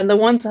convicted, and the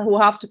ones who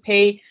have to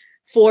pay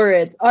for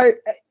it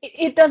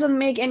doesn't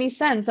make any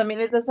sense.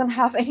 It doesn't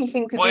have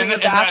anything to do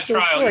with the actual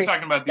trial, story. You're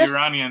talking about the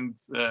Iranian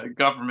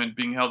government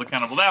being held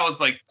accountable. That was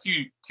like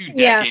two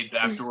decades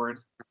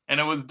afterwards, and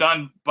it was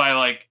done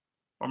by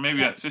or maybe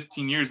not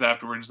 15 years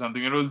afterwards or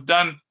something. It was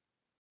done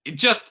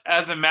just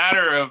as a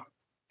matter of,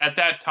 at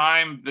that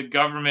time, the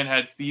government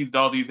had seized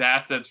all these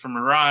assets from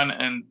Iran,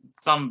 and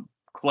some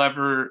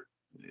clever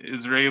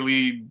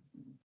Israeli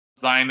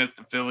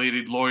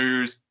Zionist-affiliated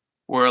lawyers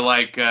were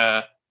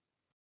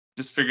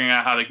just figuring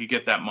out how they could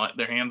get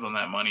their hands on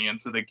that money, and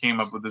so they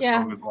came up with this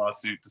bogus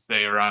lawsuit to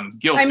say Iran is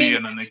guilty,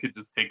 and then they could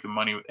just take the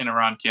money, and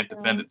Iran can't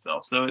defend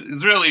itself. So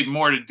it's really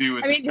more to do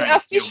with the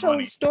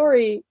official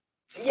story.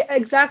 Yeah,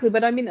 exactly.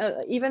 But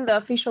even the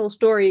official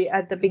story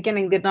at the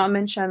beginning did not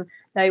mention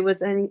that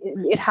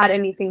it had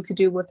anything to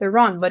do with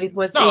Iran, but it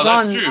was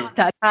Iran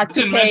that had to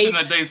pay. Didn't mention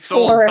that they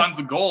stole tons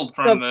of gold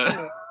from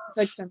the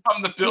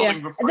from the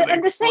building before they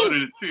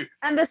exploded it too.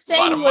 And the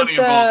same with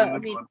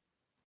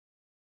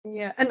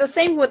and the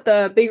same with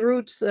the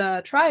Beirut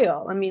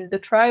trial. The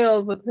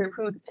trial with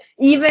Beirut,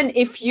 even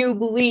if you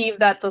believe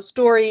that the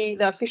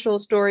official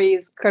story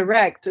is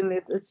correct and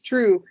it's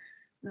true,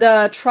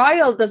 the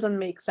trial doesn't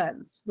make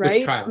sense,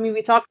 right?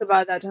 We talked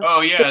about that.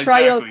 Oh yeah, the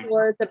trial exactly.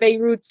 for the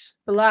Beirut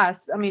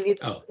Blast. It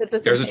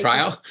doesn't. There's a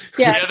trial.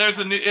 Yeah,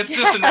 it's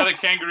just another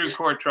kangaroo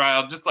court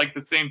trial, just like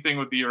the same thing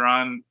with the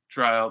Iran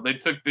trial. They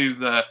took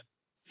these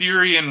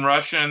Syrian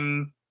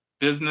Russian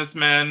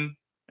businessmen,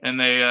 and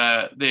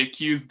they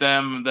accused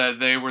them that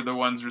they were the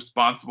ones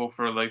responsible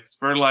for like this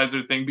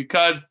fertilizer thing,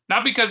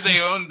 not because they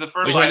owned the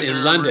fertilizer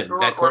in London, or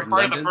part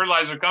of the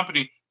fertilizer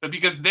company, but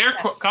because their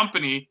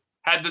company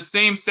had the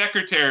same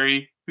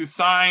secretary who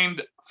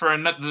signed for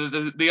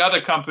the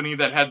other company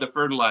that had the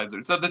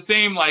fertilizer. So the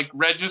same like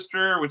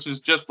registrar, which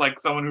is just like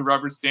someone who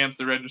rubber stamps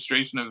the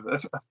registration of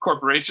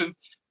corporations,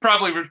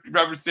 probably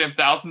rubber stamped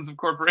thousands of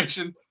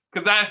corporations,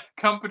 because that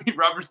company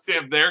rubber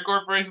stamped their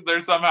corporation. They're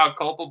somehow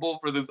culpable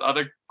for this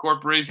other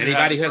corporation.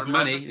 Anybody who has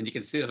money, and you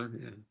can sue them.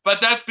 Yeah. But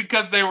that's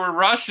because they were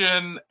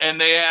Russian and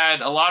they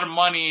had a lot of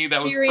money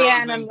that was Syrian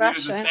frozen and due to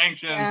Russia. the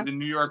sanctions Yes. in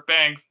New York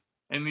banks.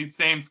 And these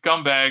same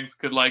scumbags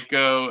could like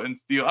go and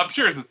steal. I'm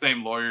sure it's the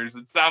same lawyers.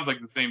 It sounds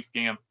like the same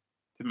scam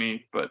to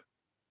me. But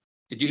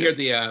did you hear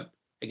the? I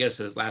guess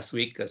it was last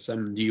week.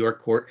 Some New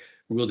York court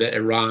ruled that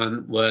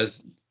Iran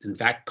was in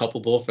fact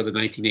culpable for the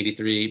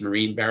 1983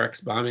 Marine barracks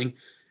bombing.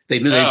 They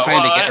knew they were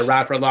trying to get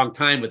Iran for a long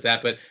time with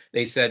that, but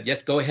they said,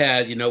 yes, go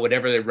ahead. You know,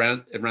 whatever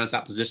Iran's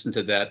opposition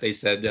to that, they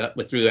said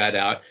we threw that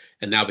out,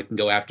 and now we can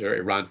go after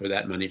Iran for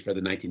that money for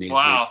the 1983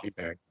 Marine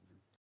barracks.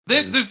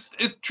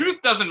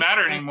 Truth doesn't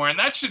matter anymore, and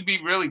that should be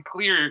really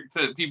clear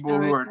to people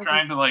who are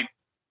trying to like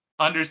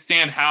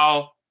understand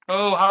how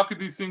could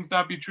these things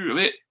not be true?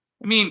 I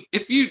mean,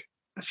 if you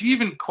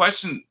even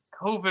question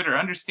COVID or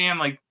understand,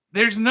 like,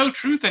 there's no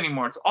truth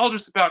anymore. It's all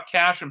just about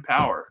cash and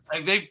power.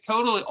 Like they've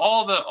totally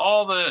all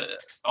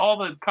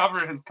the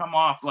cover has come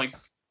off. Like,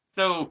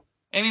 so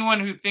anyone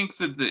who thinks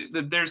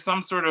that there's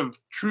some sort of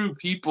true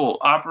people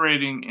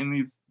operating in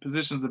these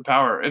positions of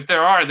power, if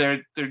there are,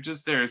 they're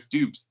just there as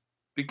dupes.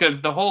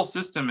 Because the whole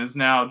system is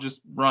now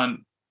just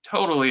run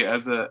totally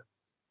as a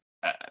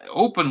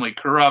openly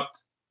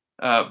corrupt,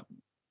 and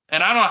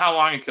I don't know how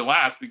long it can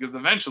last, because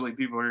eventually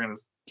people are going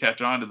to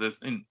catch on to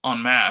this en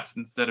masse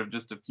instead of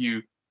just a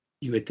few.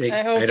 You would think.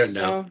 I don't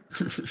know.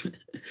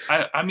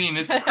 I mean,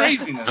 it's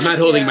craziness. I'm not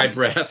holding my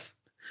breath.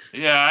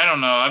 Yeah, I don't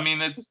know. I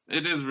mean, it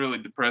is really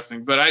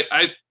depressing, but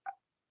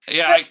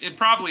it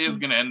probably is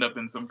going to end up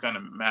in some kind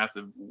of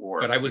massive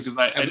war. But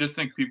I just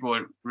think people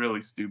are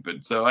really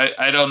stupid. So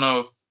I don't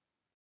know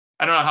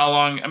how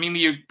long. I mean,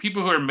 the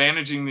people who are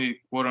managing the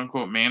quote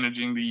unquote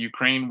managing the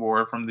Ukraine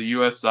war from the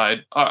U.S.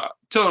 side are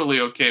totally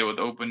okay with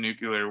open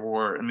nuclear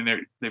war. I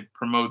mean, they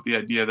promote the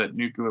idea that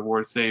nuclear war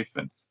is safe,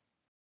 and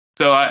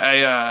so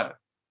I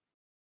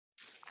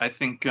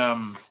think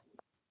that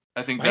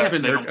they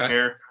don't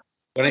care.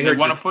 They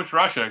want to push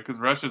Russia because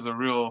Russia's a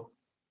real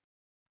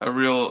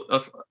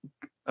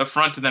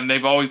affront to them.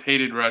 They've always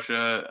hated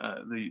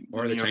Russia. The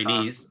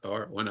Chinese,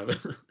 or one of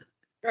them.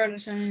 Or the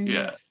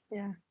Chinese.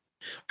 Yeah.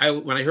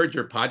 When I heard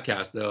your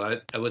podcast, though,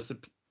 I was,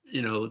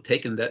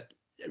 taken that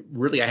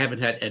really I haven't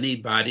heard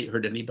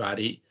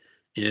anybody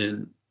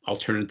in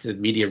alternative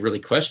media really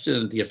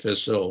question the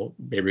official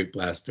Beirut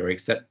Blast story,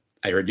 except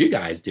I heard you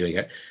guys doing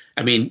it.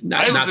 I mean,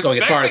 not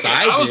going as far as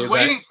I do. I was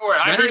waiting for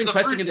it. I heard the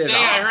first day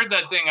I heard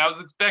that thing. I was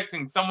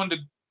expecting someone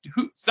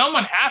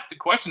has to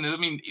question it. I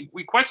mean,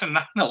 we question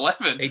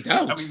 9/11. They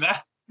don't. I mean,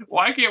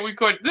 why can't we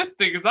question this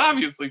thing? Is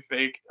obviously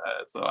fake.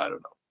 So I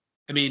don't know.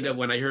 I mean,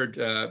 when I heard.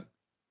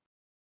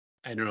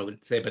 I don't know what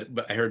to say,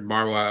 but I heard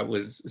Marwa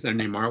is her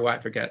name Marwa? I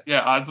forget.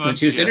 Yeah, Osman. When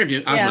she was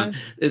interviewing Osman,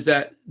 is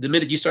that the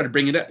minute you started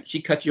bringing it up, she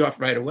cut you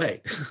off right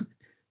away.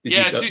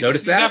 Did you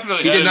notice that?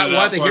 She did not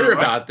want to hear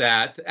about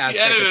that. She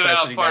edited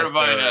out part of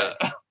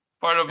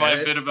my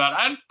bit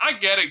about it. I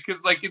get it,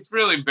 because like it's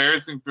really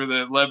embarrassing for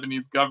the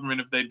Lebanese government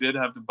if they did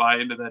have to buy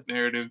into that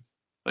narrative.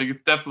 Like,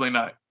 it's definitely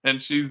not.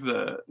 And she's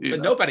but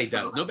nobody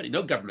does.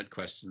 No government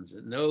questions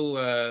it.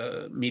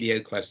 No media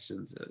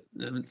questions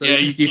it. So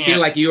you feel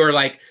like you are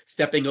like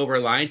stepping over a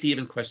line to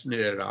even question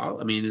it at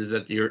all? I mean, is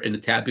that you're in a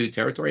taboo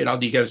territory at all?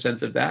 Do you get a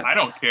sense of that? I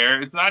don't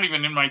care. It's not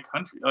even in my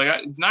country.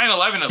 Like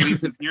 9/11 at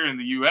least is here in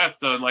the U.S.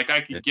 So like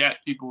I could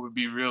get people would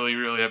be really,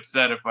 really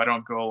upset if I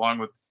don't go along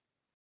with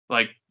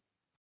like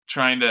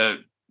trying to,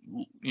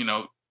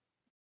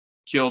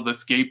 kill the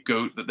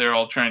scapegoat that they're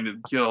all trying to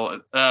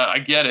kill. I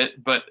get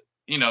it, but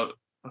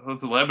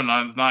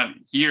Lebanon's not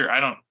here.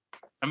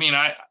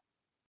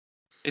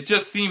 It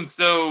just seems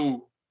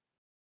so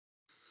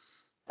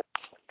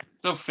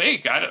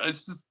fake.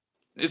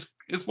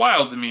 It's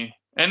wild to me.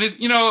 And it's,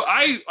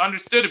 I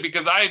understood it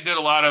because I did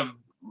a lot of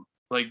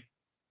like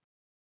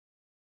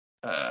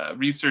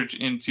research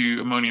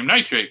into ammonium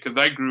nitrate, because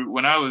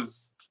when I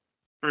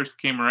first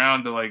came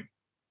around to like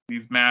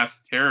these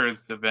mass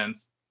terrorist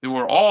events, they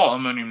were all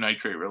ammonium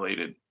nitrate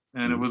related.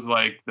 And it was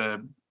like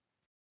the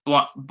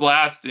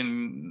blast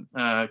in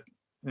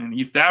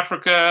East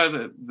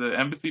Africa, the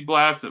embassy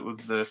blast. It was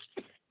the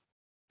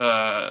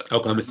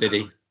Oklahoma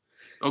City,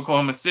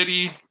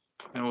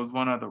 and it was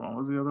one other one. What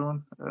was the other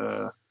one?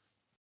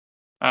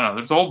 I don't know.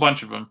 There's a whole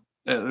bunch of them.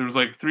 There was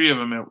like 3 of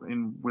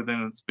them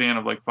within a span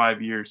of like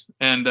 5 years.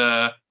 And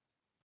and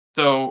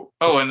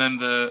then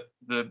the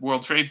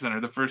World Trade Center,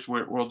 the first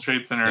World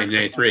Trade Center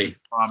 1993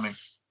 bombing,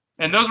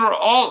 and those were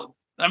all.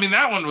 I mean,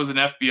 that one was an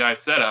FBI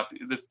setup.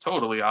 That's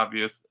totally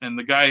obvious. And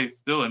the guy is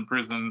still in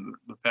prison,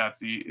 the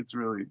patsy. It's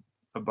really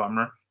a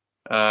bummer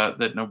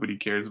that nobody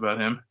cares about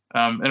him.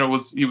 And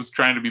he was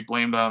trying to be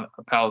blamed on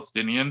a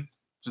Palestinian,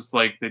 just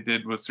like they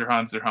did with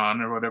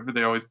Sirhan or whatever.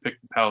 They always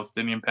pick the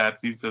Palestinian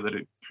patsy so that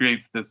it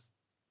creates this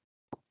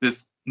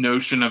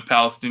notion of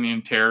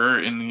Palestinian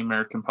terror in the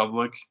American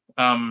public,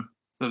 so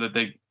that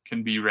they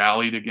can be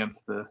rallied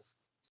against the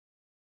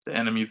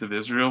enemies of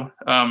Israel,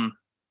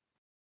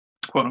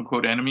 quote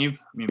unquote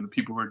enemies. I mean, the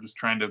people who are just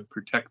trying to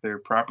protect their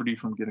property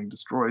from getting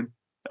destroyed.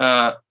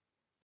 So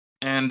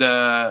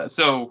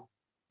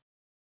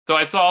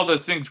I saw all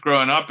those things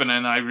growing up, and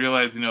then I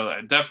realized,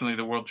 definitely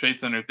the World Trade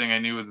Center thing I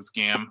knew was a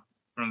scam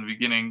from the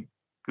beginning,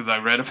 because I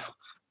read it.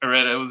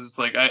 It was just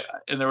like,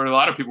 and there were a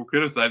lot of people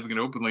criticizing it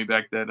openly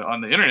back then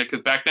on the internet,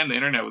 because back then the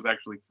internet was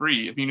actually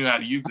free. If you knew how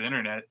to use the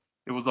internet,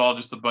 it was all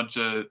just a bunch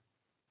of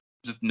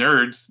just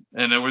nerds,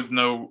 and there was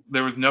no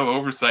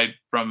oversight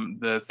from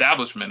the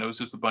establishment. It was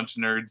just a bunch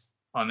of nerds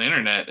on the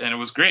internet, and it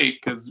was great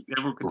because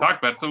everyone could talk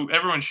about it. So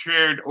everyone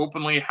shared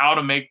openly how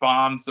to make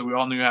bombs. So we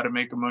all knew how to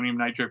make ammonium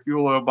nitrate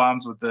fuel oil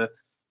bombs with the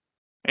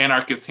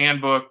anarchist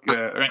handbook,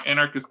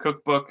 anarchist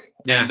cookbook.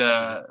 Yeah. And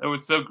it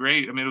was so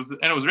great. I mean,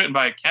 it was written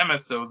by a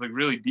chemist, so it was like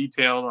really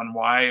detailed on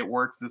why it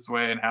works this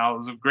way and how. It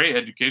was a great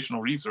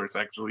educational resource,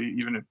 actually,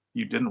 even if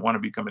you didn't want to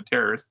become a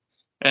terrorist.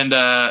 And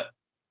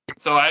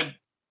so I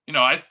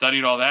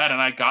studied all that,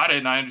 and I got it,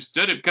 and I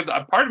understood it, because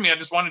part of me, I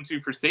just wanted to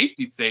for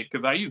safety's sake,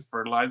 because I use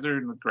fertilizer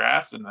in the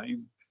grass, and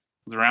was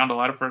around a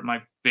lot of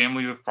my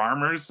family with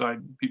farmers, so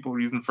people were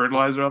using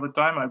fertilizer all the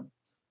time.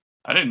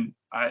 I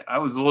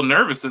was a little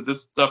nervous that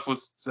this stuff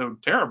was so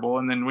terrible,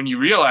 and then when you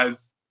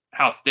realize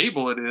how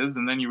stable it is,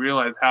 and then you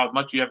realize how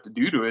much you have to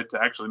do to it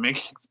to actually make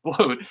it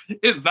explode,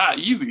 it's not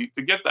easy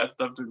to get that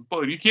stuff to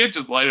explode. You can't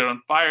just light it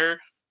on fire.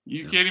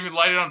 You can't even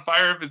light it on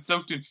fire if it's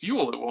soaked in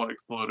fuel. It won't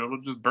explode.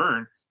 It'll just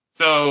burn.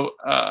 So,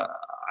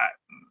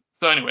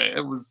 anyway,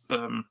 it was.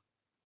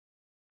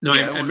 No,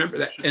 I remember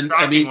that. And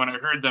shocking when I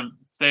heard them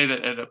say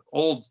that at an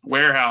old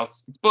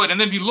warehouse explode.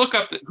 And then if you look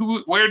up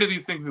where do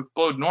these things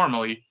explode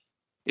normally,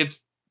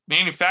 it's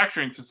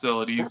manufacturing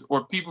facilities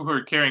or people who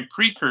are carrying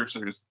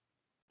precursors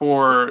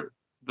for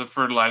the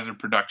fertilizer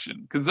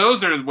production, because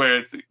those are where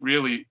it's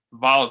really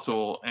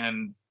volatile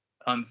and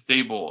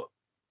unstable.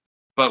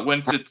 But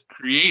once it's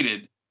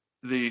created,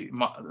 the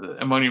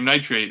ammonium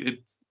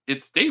nitrate,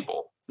 it's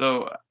stable.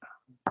 So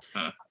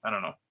I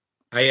don't know.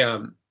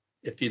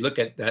 If you look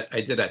at that,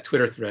 I did a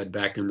Twitter thread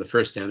back in the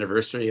first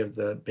anniversary of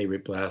the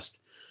Beirut Blast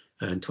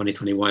in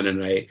 2021,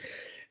 and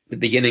the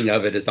beginning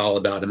of it is all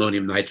about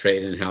ammonium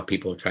nitrate and how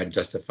people try to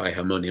justify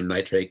how ammonium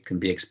nitrate can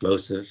be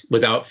explosive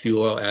without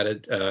fuel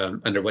added,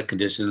 under what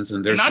conditions.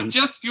 And there's not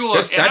just fuel;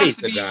 it has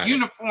to be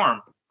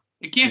uniform.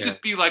 It can't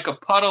just be like a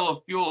puddle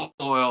of fuel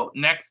oil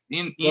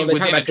within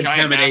a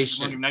giant mass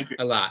of ammonium nitrate.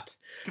 A lot.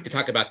 You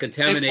talk about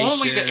contamination. It's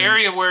only the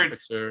area where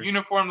it's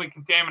uniformly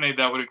contaminated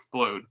that would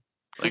explode.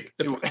 Like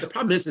the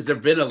problem is there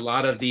have been a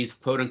lot of these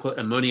quote unquote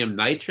ammonium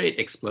nitrate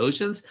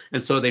explosions,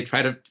 and so they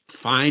try to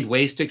find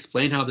ways to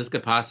explain how this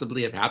could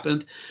possibly have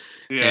happened,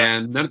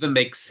 and none of them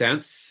make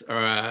sense.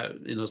 Or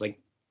it's like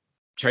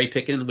cherry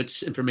picking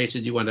which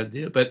information you want to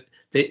do, but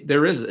it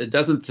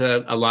doesn't.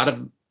 A lot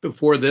of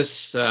before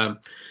this, the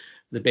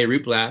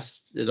Beirut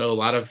blast, a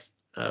lot of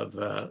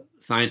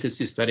scientists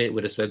who study it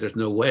would have said there's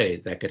no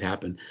way that could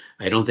happen.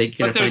 I don't think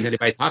you're going to find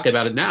anybody talk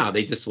about it now.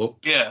 They just won't.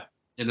 Yeah.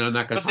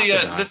 Not going to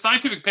talk about the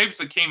scientific papers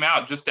that came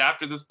out just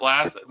after this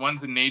blast,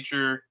 one's in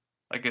Nature,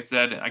 like I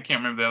said, I can't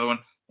remember the other one,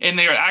 and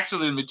they are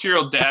actually, the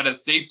material data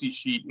safety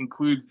sheet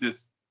includes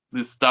this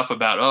stuff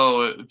about,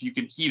 if you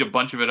can heat a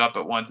bunch of it up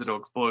at once, it'll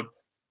explode.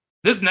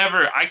 This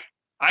never,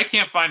 I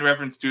can't find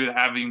reference to it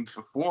having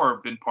before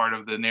been part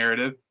of the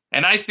narrative,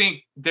 and I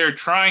think they're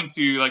trying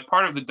to, like,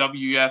 part of the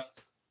WEF,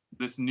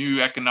 this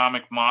new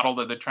economic model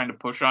that they're trying to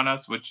push on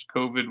us, which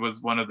COVID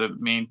was one of the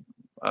main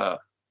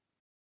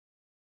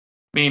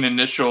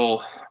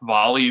initial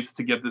volleys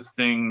to get this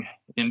thing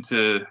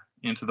into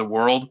the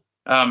world,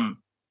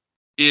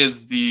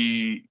 is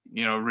the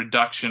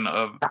reduction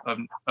of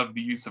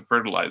the use of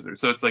fertilizer.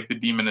 So it's like the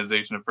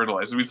demonization of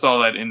fertilizer. We saw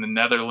that in the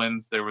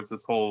Netherlands. There was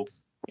this whole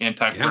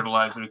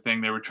anti-fertilizer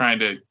thing. They were trying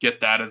to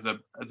get that as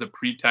a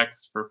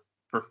pretext for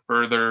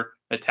further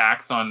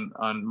attacks on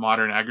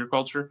modern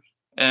agriculture.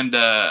 And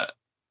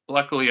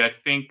luckily, I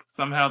think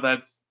somehow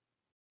that's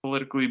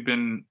politically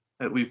been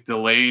at least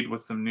delayed with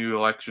some new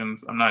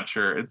elections. I'm not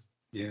sure.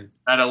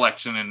 That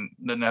election in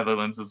the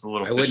Netherlands is a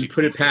little fishy. I wouldn't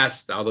put it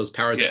past all those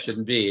powers that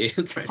shouldn't be.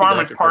 The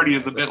Farmers' Party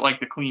is a bit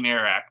like the Clean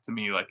Air Act to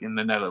me, like in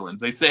the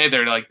Netherlands. They say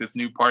they're like this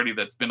new party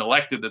that's been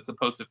elected that's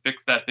supposed to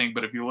fix that thing,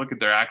 but if you look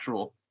at their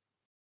actual,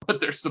 what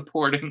they're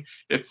supporting,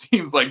 it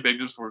seems like they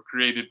just were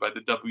created by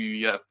the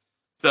WEF.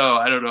 So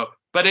I don't know.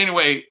 But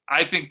anyway,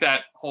 I think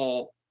that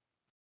whole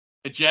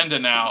agenda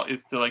now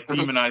is to like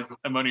demonize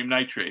ammonium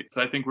nitrate.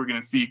 So I think we're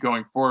going to see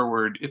going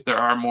forward, if there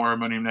are more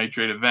ammonium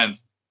nitrate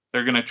events,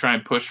 they're going to try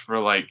and push for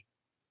like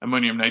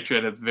ammonium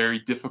nitrate that's very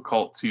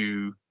difficult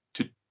to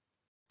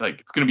like,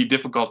 it's going to be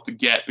difficult to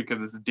get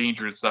because it's a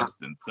dangerous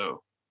substance.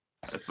 So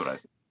that's what I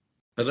think.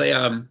 But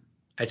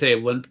I tell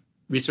you, one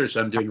research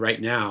I'm doing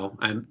right now,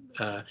 I'm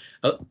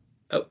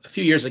a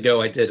few years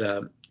ago, I did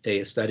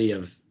a study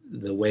of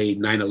the way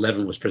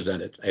 9/11 was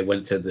presented. I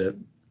went to the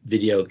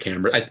video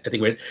camera. I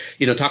think we're,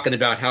 talking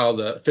about how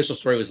the official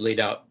story was laid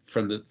out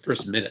from the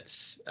first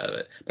minutes of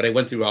it. But I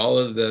went through all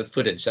of the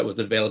footage that was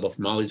available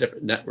from all these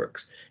different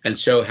networks and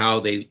show how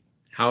it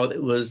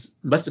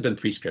must have been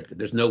pre-scripted.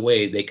 There's no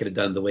way they could have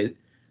done the way it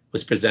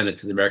was presented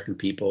to the American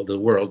people, the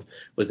world,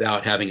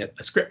 without having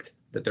a script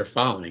that they're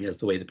following as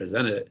the way they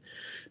presented it.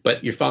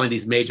 But you're following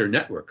these major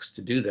networks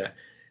to do that.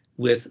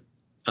 With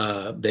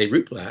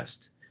Beirut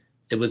Blast,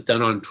 it was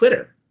done on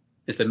Twitter.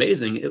 It's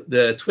amazing.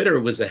 The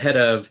Twitter was ahead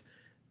of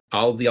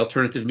all the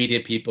alternative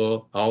media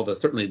people,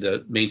 certainly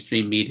the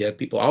mainstream media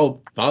people,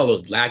 all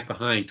lagged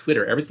behind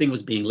Twitter. Everything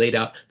was being laid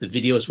out. The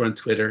videos were on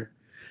Twitter.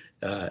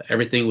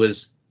 Everything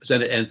was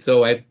presented. And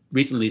so I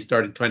recently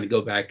started trying to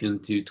go back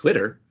into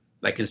Twitter,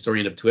 like a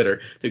historian of Twitter,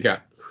 to figure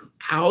out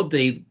how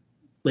they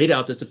laid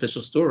out this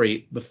official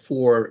story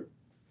before,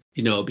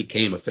 it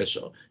became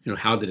official.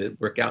 How did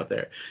it work out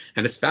there?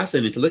 And it's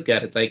fascinating to look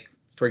at it. Like,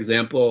 for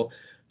example,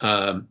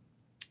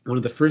 one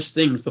of the first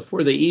things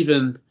before they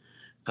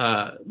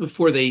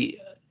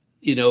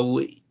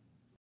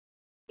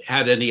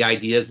had any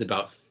ideas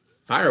about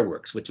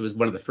fireworks, which was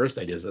one of the first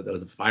ideas, that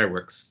was a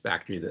fireworks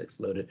factory that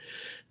exploded.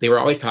 They were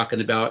always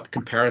talking about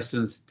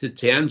comparisons to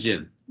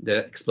Tianjin, the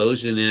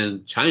explosion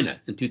in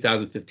China in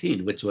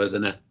 2015, which was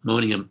an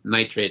ammonium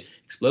nitrate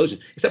explosion,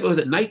 except it was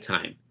at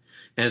nighttime.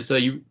 And so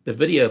the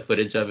video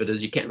footage of it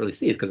is, you can't really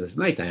see it because it's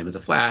nighttime, it's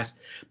a flash,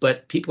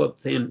 but people are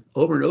saying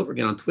over and over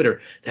again on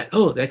Twitter that,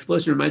 the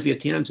explosion reminds me of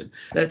Tianjin.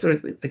 That's sort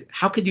of like,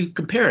 how could you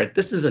compare it?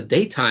 This is a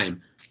daytime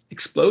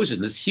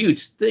explosion, this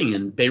huge thing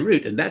in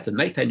Beirut, and that's a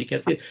nighttime, you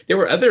can't see it. There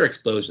were other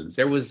explosions.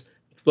 There was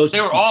explosions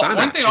in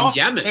Sana'a, in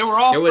Yemen. They were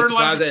all there was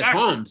fertilizer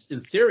homes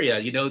in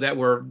Syria, that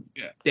were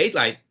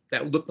daylight,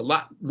 that looked a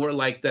lot more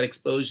like that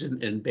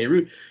explosion in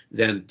Beirut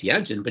than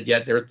Tianjin, but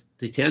yet the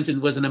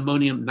Tianjin was an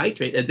ammonium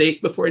nitrate, and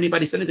before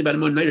anybody said anything about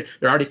ammonium nitrate,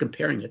 they're already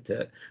comparing it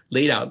to,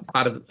 laid out a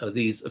lot of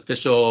these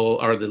official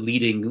or the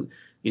leading,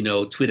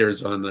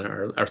 Twitters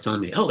are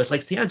telling me, it's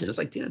like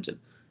Tianjin.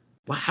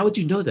 Well, how would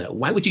you know that?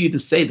 Why would you even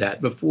say that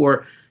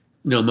before,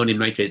 ammonium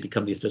nitrate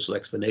become the official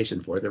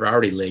explanation for it? They're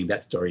already laying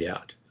that story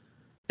out.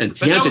 And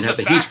Tianjin has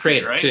a huge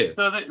crater, right? Too.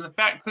 So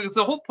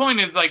the whole point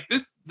is like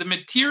this: the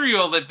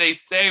material that they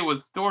say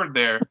was stored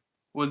there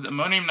was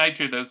ammonium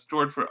nitrate that was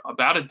stored for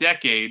about a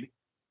decade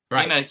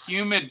in a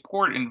humid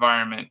port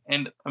environment,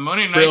 and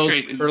ammonium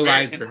nitrate is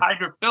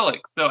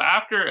hydrophilic. So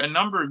after a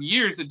number of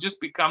years, it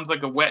just becomes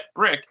like a wet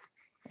brick,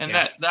 and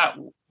that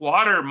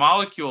water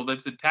molecule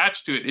that's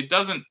attached to it, it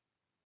doesn't,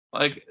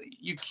 like,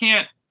 you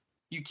can't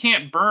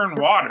burn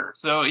water.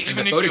 So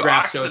even if you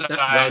oxidize, it's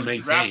not well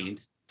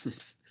maintained.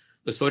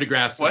 Those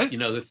photographs,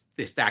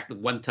 they stacked the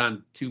 1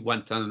 ton, 2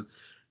 1-ton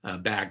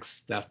bags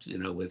stuffed,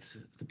 with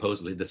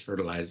supposedly this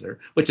fertilizer,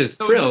 which is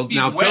krilled.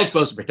 Now, krill's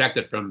supposed to protect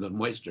it from the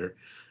moisture.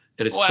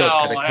 And it's krill's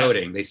kind of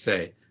coating, they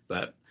say.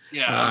 But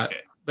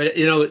But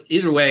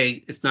either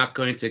way, it's not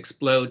going to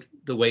explode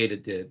the way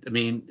it did. I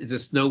mean, there's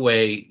just no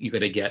way you're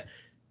going to get.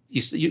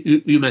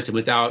 You mentioned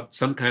without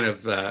some kind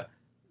of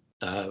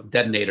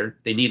detonator.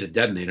 They need a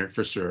detonator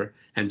for sure,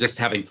 and just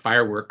having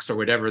fireworks or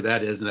whatever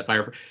that is, and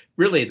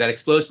that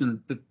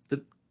explosion,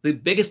 the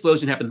big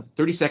explosion happened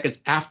 30 seconds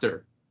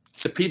after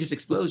the previous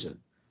explosion,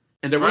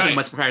 and there wasn't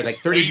much fire, like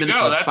 30 minutes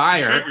of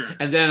fire,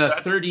 and then a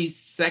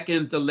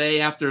 30-second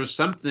delay after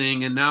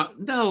something, and now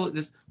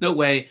there's no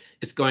way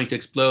it's going to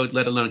explode,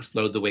 let alone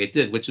explode the way it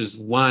did, which was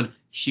one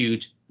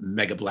huge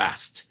mega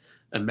blast.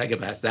 A mega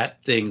blast,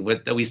 that thing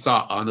that we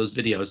saw on those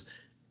videos,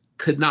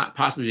 could not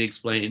possibly be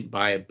explained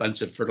by a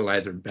bunch of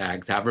fertilizer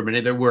bags, however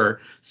many there were,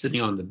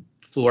 sitting on the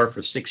floor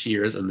for 6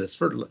 years in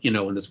this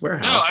in this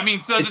warehouse. No, I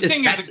mean, so the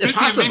thing is, it could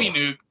be a mini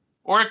nuke,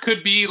 or it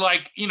could be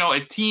like, a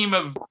team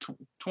of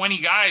 20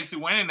 guys who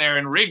went in there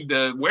and rigged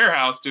a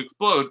warehouse to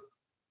explode.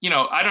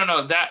 I don't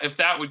know if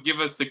that would give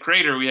us the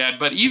crater we had,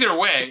 but either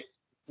way,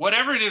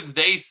 whatever it is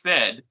they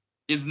said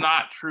is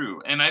not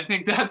true. And I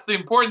think that's the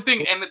important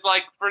thing. And it's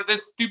like, for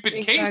this stupid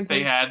case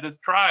they had, this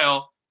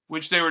trial,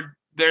 which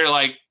they're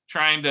like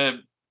trying to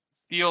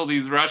steal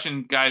these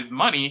Russian guys'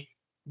 money.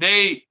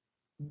 I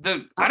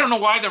don't know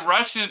why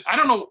I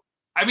don't know.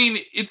 I mean,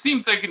 it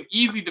seems like an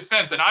easy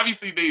defense. And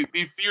obviously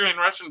these Syrian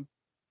Russian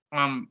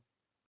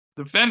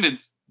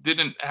defendants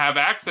didn't have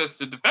access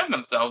to defend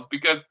themselves,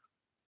 because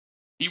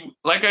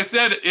like I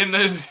said in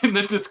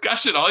the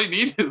discussion, all you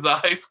need is a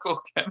high school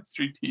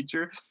chemistry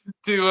teacher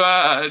to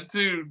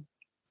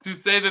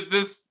say that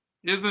this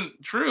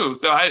isn't true.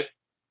 So I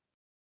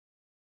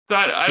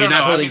don't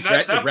know. I mean,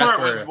 that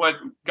part was what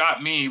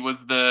got me,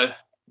 was the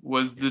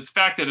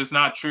fact that it's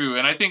not true.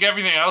 And I think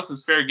everything else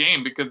is fair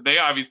game, because they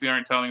obviously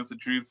aren't telling us the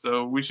truth.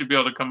 So we should be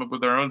able to come up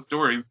with our own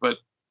stories. But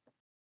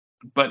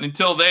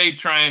until they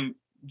try and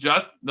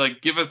just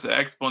like give us an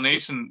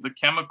explanation, the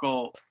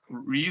chemical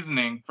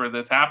reasoning for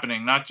this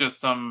happening, not just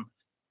some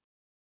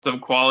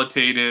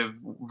qualitative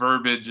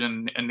verbiage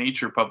in a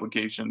Nature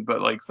publication,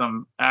 but like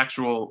some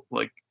actual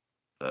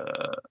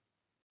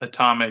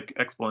atomic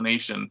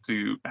explanation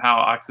to how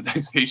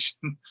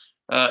oxidization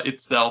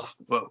itself,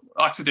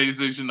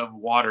 oxidization of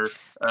water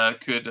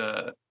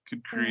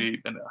could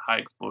create a high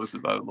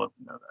explosive. I would love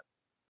to know that.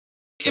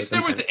 If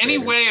there was any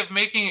way of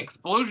making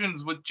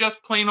explosions with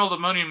just plain old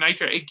ammonium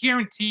nitrate, I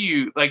guarantee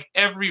you, like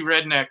every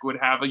redneck would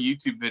have a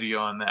YouTube video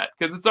on that,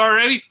 because it's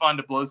already fun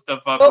to blow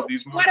stuff up with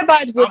these. What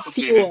about with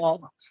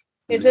fuel?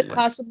 Is it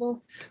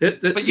possible?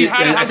 But you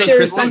had to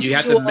have you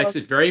have to mix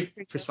it very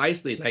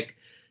precisely, like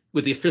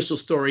with the official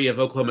story of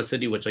Oklahoma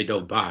City, which I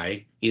don't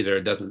buy either.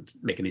 It doesn't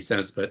make any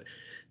sense, but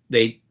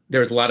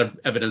there's a lot of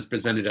evidence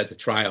presented at the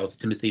trials.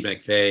 Timothy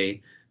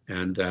McVeigh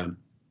and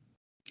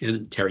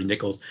Terry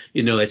Nichols,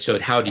 that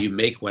showed how do you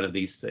make one of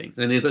these things.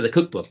 And the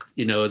cookbook,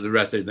 the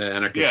rest of the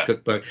anarchist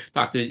cookbook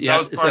talked to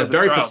it's a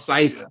very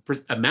precise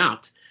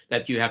amount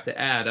that you have to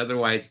add.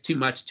 Otherwise, too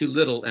much, too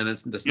little, and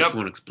it's just not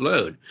going to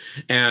explode.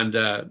 And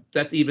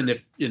that's even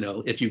if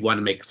you want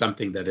to make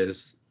something that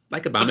is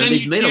like a bomb. But then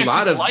you can't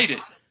just light it.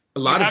 A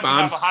lot of bombs.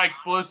 You have to have a high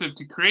explosive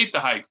to create the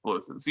high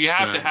explosive. So you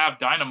have to have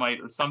dynamite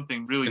or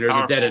something really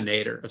powerful. There's a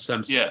detonator of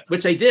some sort,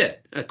 which I did,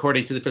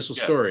 according to the official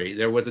story.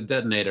 There was a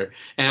detonator.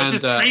 And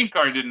but this train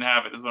car didn't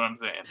have it, is what I'm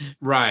saying.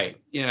 Right.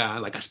 Yeah,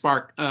 like a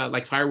spark,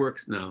 like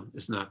fireworks. No,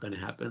 it's not going to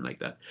happen like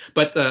that.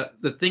 But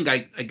the thing I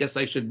guess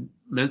I should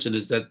mention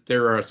is that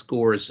there are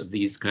scores of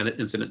these kind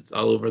of incidents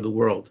all over the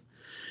world,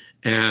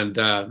 and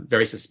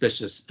very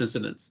suspicious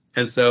incidents.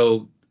 And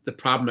so the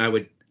problem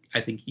I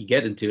think you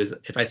get into is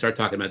if I start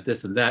talking about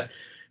this and that,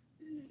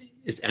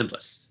 it's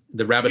endless.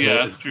 The rabbit hole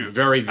is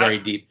very, very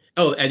deep.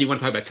 Oh, and you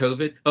want to talk about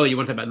COVID? Oh, you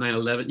want to talk about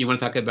 9/11? You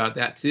want to talk about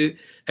that too?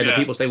 And then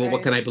people say, well,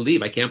 what can I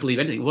believe? I can't believe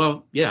anything.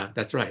 Well, yeah,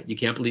 that's right. You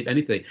can't believe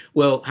anything.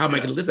 Well, how am I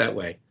going to live that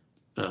way?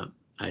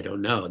 I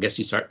don't know. I guess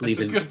you start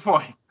believing. That's a good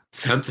point.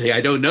 Something.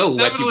 I don't know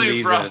what you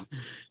believe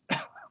in.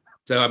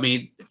 So, I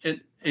mean,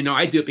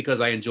 I do it because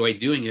I enjoy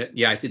doing it.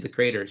 Yeah, I see the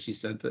crater. She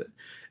sent it.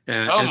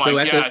 And so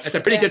that's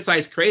a pretty good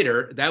sized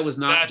crater. That was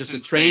not just a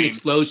train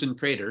explosion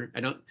crater.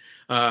 I don't.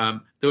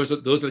 Those are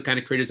the kind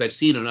of craters I've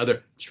seen on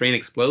other train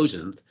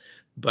explosions,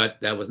 but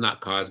that was not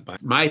caused by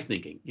my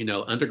thinking.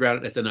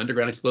 Underground. It's an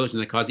underground explosion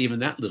that caused even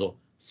that little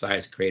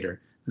sized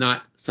crater,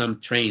 not some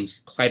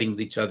trains colliding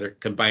with each other,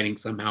 combining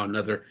somehow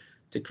another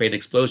to create an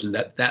explosion.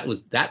 That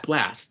was that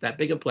blast, that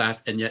big a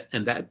blast, and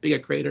that big a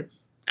crater.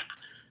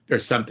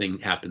 There's something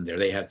happened there.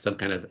 They had some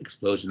kind of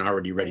explosion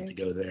already ready to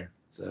go there.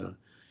 So.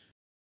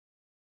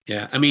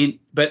 Yeah, I mean,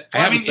 but I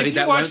haven't studied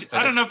that one.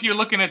 I don't know if you're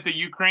looking at the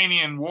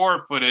Ukrainian war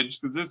footage,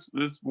 because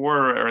this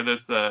war, or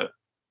this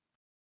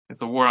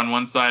it's a war on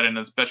one side and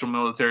a special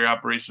military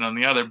operation on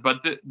the other.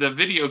 But the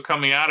video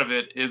coming out of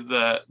it is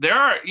there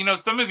are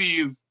some of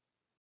these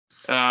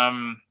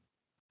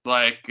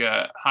like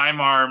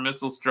HIMAR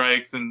missile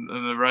strikes and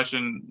the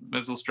Russian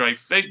missile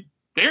strikes.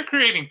 They're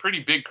creating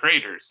pretty big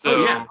craters.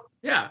 So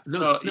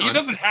it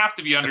doesn't have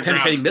to be underground.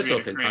 A penetrating missile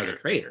can cause a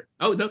crater.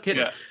 Oh, no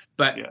kidding. Yeah.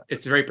 But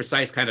it's a very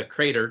precise kind of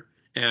crater,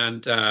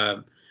 and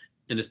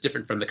it's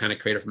different from the kind of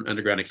crater from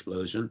underground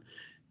explosion.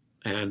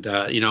 And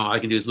all I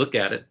can do is look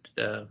at it.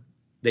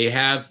 They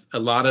have a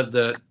lot of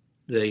the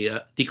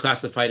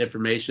declassified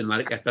information,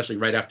 like especially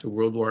right after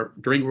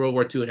during World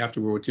War II and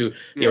after World War II,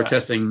 they were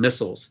testing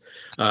missiles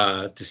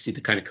to see the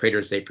kind of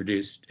craters they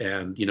produced,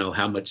 and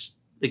how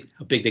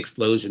big the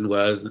explosion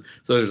was.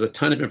 So there's a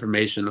ton of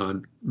information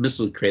on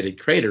missile-created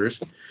craters.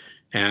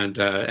 And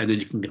then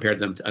you can compare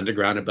them to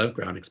underground, above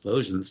ground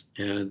explosions.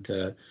 And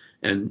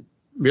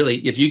really,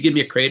 if you give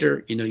me a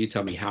crater, you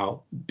tell me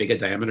how big a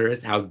diameter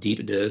is, how deep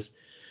it is,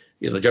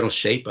 the general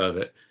shape of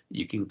it.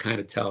 You can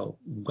kind of tell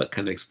what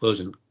kind of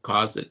explosion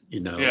caused it.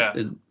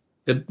 And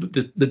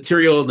the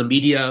material, the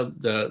media,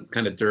 the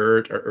kind of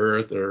dirt or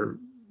earth or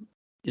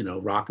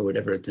rock or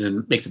whatever it's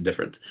in makes a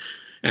difference.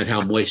 And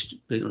how much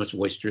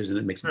moisture is in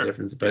it makes a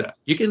difference. But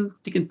you can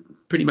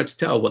pretty much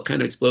tell what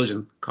kind of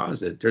explosion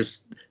caused it. There's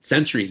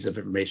centuries of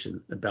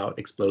information about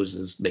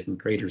explosions making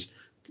craters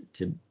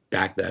to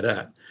back that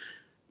up.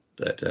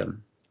 But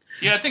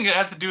I think it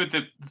has to do with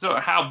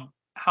how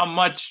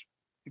much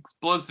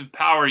explosive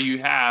power you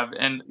have,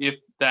 and if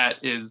that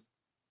is,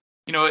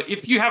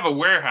 if you have a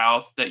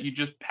warehouse that you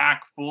just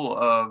pack full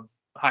of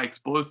high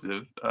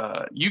explosive,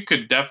 you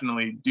could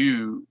definitely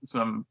do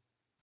some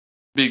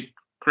big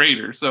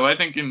crater. So I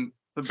think in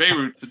the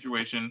Beirut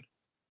situation,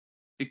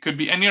 it could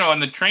be, and in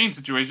the train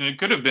situation, it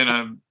could have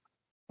been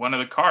one of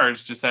the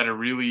cars just had a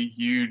really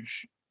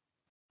huge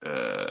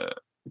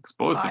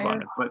explosive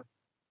on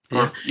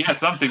it,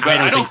 something. But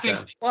I don't think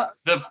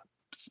the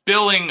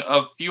spilling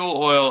of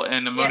fuel oil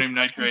and ammonium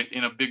nitrate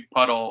in a big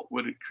puddle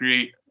would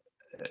create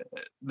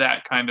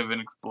that kind of an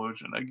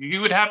explosion. Like,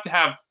 you would have to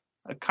have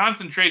a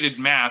concentrated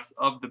mass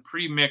of the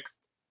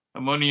pre-mixed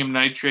ammonium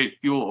nitrate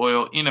fuel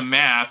oil in a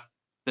mass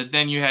that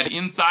then you had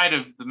inside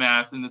of the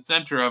mass, in the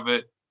center of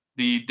it,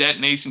 the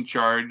detonation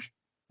charge,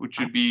 which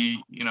would be,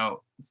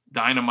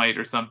 dynamite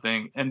or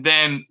something. And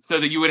then so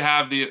that you would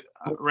have the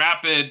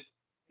rapid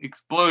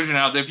explosion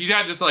out there. If you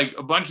had just like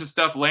a bunch of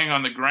stuff laying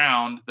on the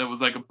ground that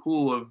was like a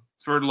pool of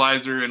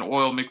fertilizer and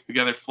oil mixed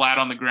together flat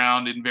on the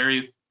ground in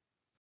various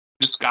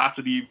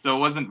viscosities. So it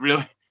wasn't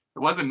really, it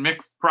wasn't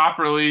mixed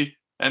properly,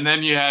 and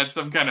then you had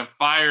some kind of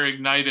fire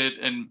ignited,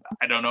 and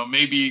I don't know,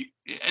 maybe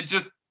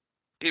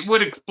it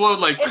would explode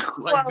like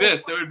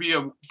this. There would be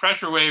a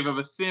pressure wave of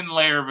a thin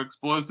layer of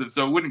explosive,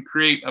 so it wouldn't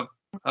create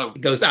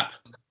it goes up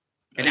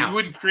and out. You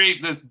wouldn't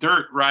create this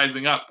dirt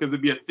rising up because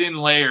it'd be a thin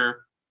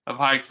layer of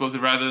high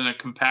explosive rather than a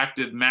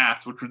compacted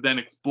mass, which would then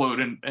explode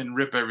and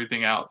rip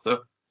everything out.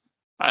 So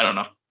I don't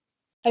know.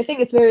 I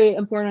think it's very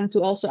important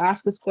to also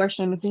ask this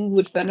question: who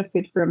would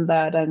benefit from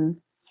that?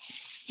 And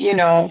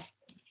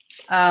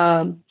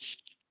I've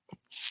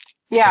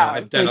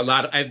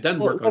done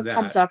work on that.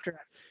 Comes after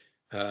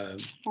that?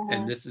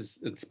 And this is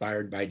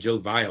inspired by Joe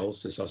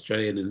Viles, this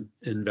Australian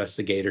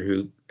investigator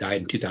who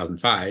died in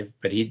 2005.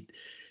 But he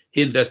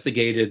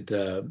investigated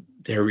the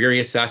Hariri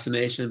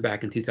assassination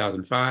back in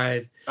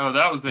 2005. Oh,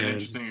 that was an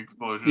interesting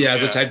explosion.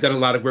 Yeah, which I've done a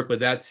lot of work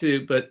with that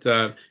too. But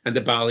and the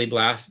Bali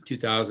blast in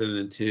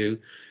 2002.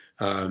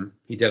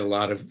 He did a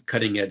lot of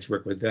cutting edge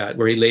work with that,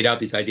 where he laid out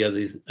these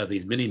ideas of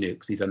these mini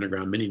nukes, these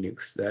underground mini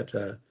nukes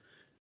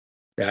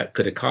that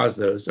could have caused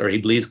those, or he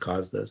believes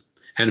caused those.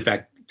 And in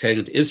fact,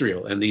 taken to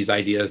Israel and these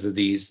ideas of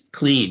these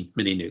clean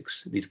mini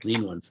nukes, these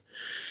clean ones.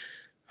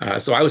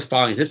 So I was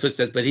following his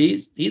footsteps, but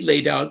he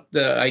laid out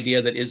the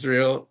idea that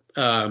Israel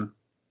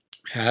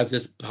has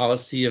this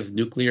policy of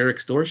nuclear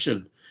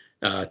extortion,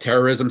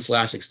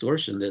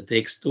 terrorism/extortion, that they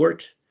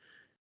extort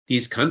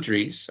these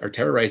countries or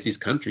terrorize these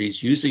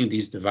countries using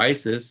these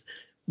devices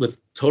with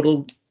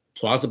total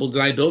plausible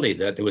deniability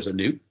that there was a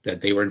nuke,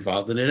 that they were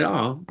involved in it at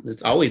all.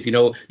 It's always,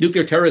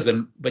 nuclear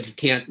terrorism, but you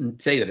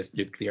can't say that it's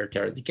nuclear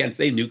terrorism. You can't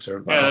say nukes are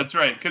involved. Yeah, that's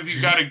right. Because you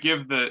got to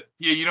give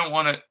you don't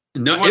want to.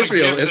 No,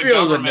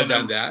 Israel wouldn't have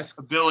done that.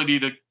 Ability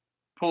to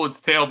pull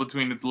its tail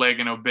between its leg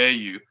and obey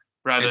you,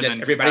 rather than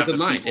everybody's in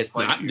line. It's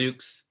not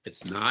nukes.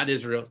 It's not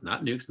Israel. It's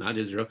not nukes. Not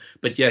Israel.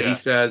 But yet he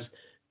says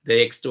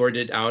they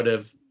extorted out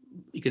of,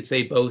 you could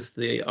say, both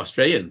the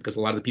Australian, because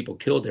a lot of the people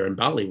killed there in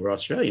Bali were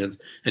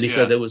Australians, and he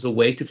said there was a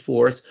way to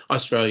force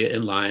Australia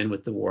in line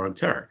with the war on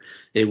terror.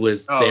 It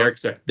was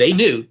they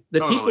knew,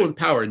 the people in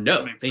power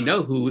know, they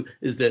know who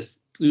is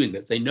doing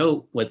this. They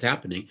know what's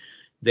happening.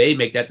 They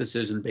make that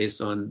decision based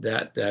on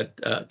that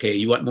okay,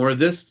 you want more of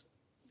this?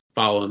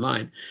 Follow in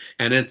line.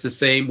 And it's the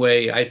same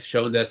way I've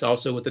shown this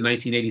also with the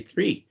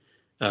 1983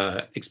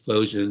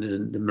 explosion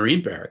in the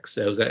Marine barracks.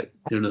 That was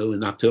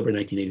in October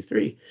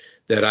 1983.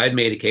 That I'd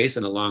made a case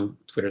in a long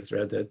Twitter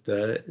thread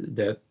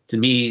that to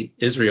me,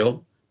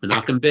 Israel,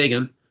 Menachem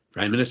Begin,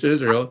 Prime Minister of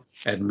Israel,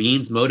 had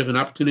means, motive, and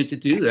opportunity to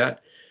do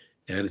that.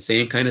 And the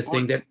same kind of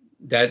thing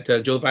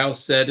that Joe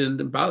Viles said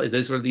in Bali.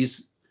 These were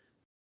these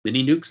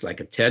mini nukes, like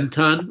a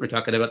 10-ton. We're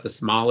talking about the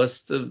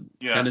smallest of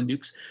kind of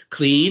nukes,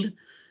 clean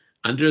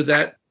under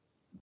the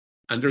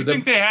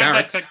think they had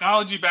that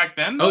technology back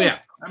then, though?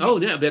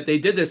 Oh yeah. But they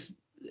did this.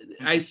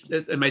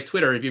 That's in my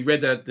Twitter. If you read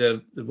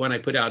the one I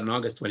put out in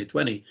August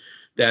 2020.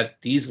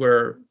 That these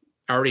were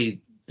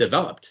already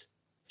developed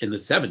in the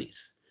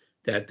 70s,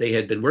 that they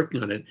had been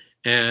working on it.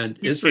 And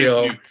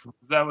Israel...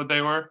 Is that what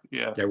they were?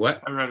 Yeah. They're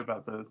what? I read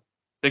about those.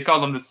 They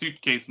call them the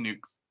suitcase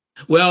nukes.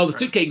 Well, the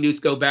suitcase nukes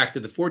go back to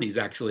the 40s,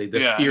 actually.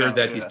 The fear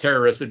that these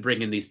terrorists would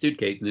bring in these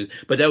suitcase nukes.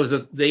 But that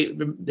was they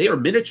were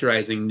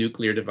miniaturizing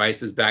nuclear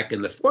devices back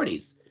in the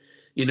 40s.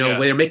 When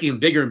they're making them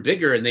bigger and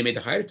bigger, and they made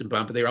the hydrogen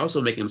bomb, but they were also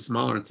making them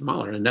smaller and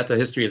smaller. And that's a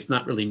history that's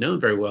not really known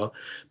very well.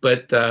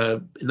 But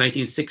in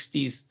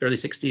 1960s, early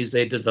 60s,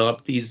 they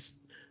developed these,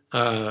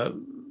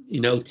 10-ton,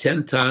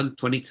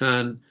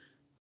 20-ton,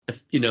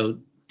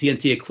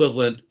 TNT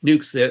equivalent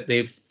nukes that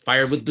they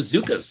fired with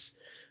bazookas.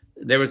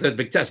 There was that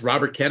big test.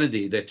 Robert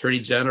Kennedy, the Attorney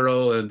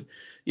General, and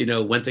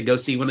went to go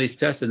see one of these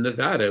tests in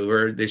Nevada,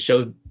 where they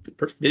showed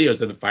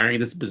videos of them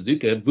firing this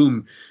bazooka.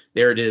 Boom.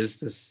 There it is,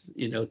 this,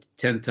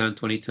 10-ton,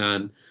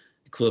 20-ton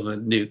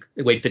equivalent nuke.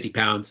 It weighed 50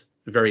 pounds,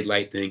 a very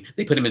light thing.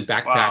 They put them in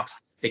backpacks. Wow.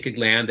 They could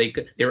land. They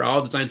were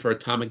all designed for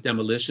atomic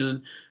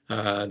demolition.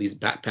 These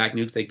backpack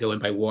nukes, they go in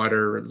by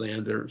water or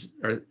land or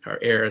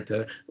air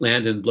to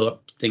land and blow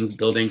up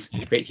buildings,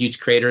 create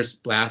huge craters,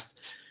 blasts.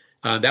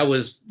 That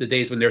was the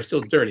days when they were still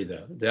dirty,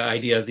 though. The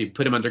idea of you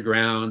put them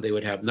underground, they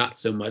would have not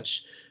so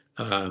much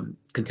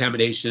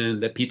contamination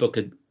that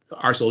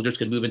our soldiers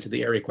could move into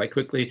the area quite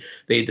quickly.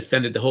 They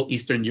defended the whole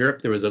Eastern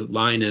Europe. There was a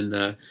line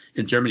in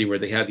Germany where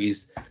they had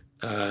these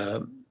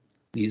what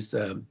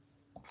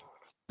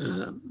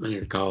do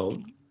you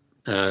call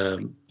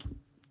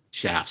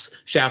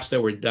shafts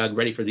that were dug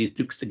ready for these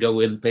nukes to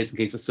go in place in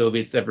case the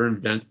Soviets ever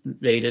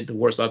invaded, the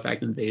Warsaw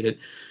Pact invaded.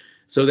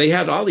 So they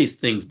had all these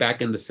things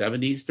back in the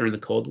 70s during the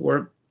Cold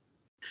War.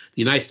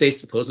 The United States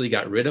supposedly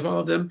got rid of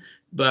all of them,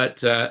 but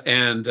there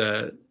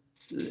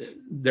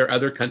are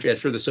other countries. I'm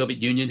sure the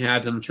Soviet Union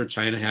had them. I'm sure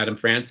China had them.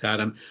 France had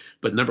them.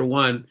 But number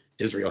one,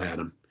 Israel had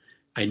them.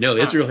 I know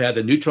Israel had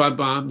the neutron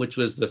bomb, which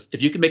was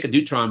if you can make a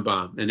neutron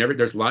bomb, and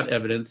there's a lot of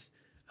evidence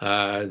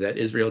that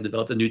Israel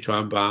developed a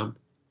neutron bomb.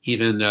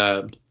 Even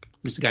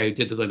who's the guy who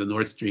did the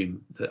Nord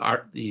Stream,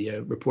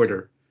 the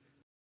reporter.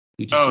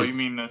 You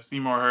mean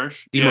Seymour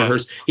Hersh? Seymour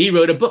Hersh. He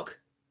wrote a book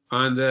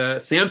on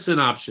the Samson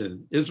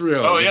option.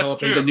 Israel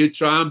developing the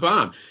neutron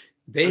bomb.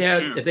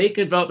 If they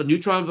can develop a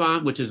neutron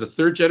bomb, which is the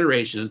third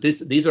generation,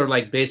 these are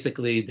like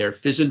basically they're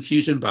fission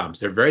fusion bombs.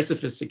 They're very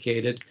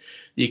sophisticated.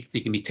 They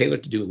can be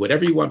tailored to do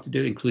whatever you want to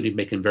do, including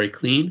make them very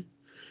clean.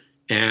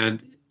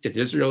 And if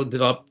Israel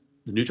developed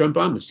the neutron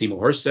bomb, which Seymour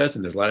Horst says,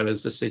 and there's a lot of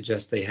evidence to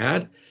suggest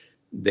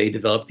they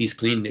developed these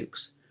clean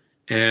nukes.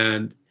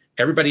 And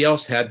everybody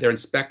else had their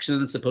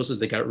inspections. Supposedly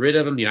they got rid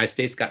of them. The United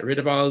States got rid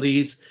of all of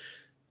these.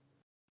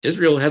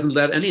 Israel hasn't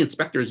let any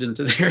inspectors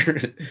into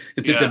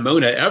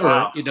Dimona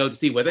ever, to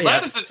see what they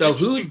have. So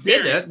who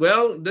did it?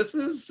 Well, this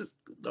is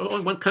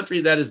only one country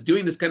that is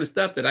doing this kind of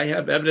stuff that I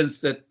have evidence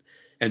that,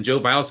 and Joe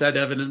Viles had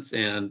evidence,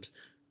 and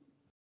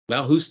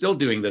well, who's still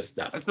doing this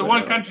stuff? It's the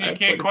one country you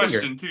can't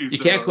question too. You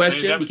can't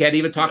question. You can't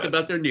even talk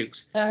about their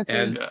nukes, Exactly.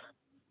 and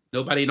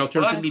nobody in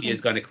alternative media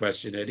is going to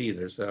question it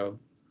either. So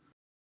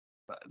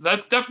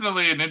that's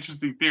definitely an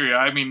interesting theory.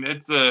 I mean,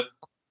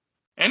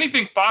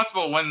 anything's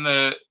possible when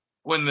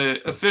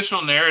the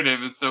official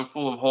narrative is so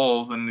full of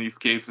holes in these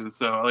cases.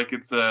 So like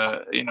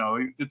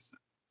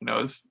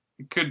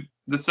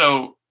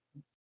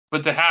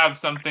but to have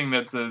something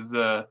that's as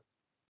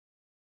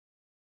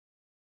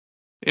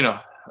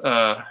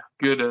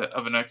good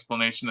of an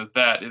explanation as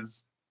that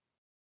is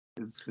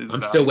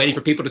I'm still waiting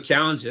for people to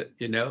challenge it.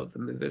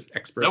 There's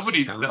experts.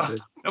 Nobody wants to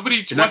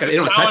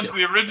challenge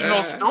the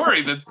original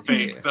story that's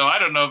fake. So I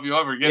don't know if you'll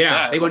ever get that.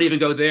 Yeah, they won't even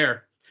go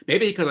there.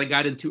 Maybe because I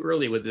got in too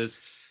early with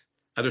this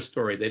other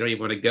story. They don't even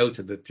want to go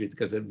to the truth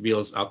because it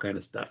reveals all kind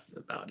of stuff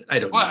about it. I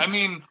don't know. Well, I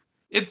mean,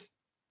 it's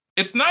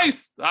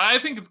nice. I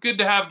think it's good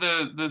to have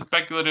the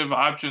speculative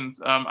options.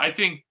 I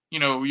think,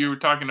 you were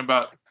talking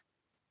about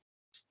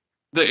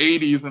the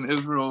 80s and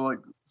Israel like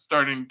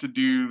starting to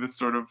do this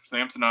sort of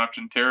Samson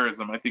option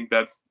terrorism. I think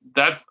that's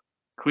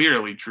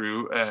clearly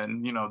true.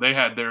 And, they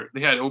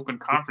had open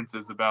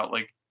conferences about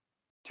like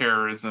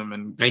terrorism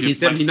and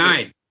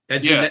 1979.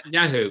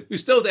 Netanyahu,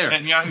 who's still there.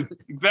 Netanyahu,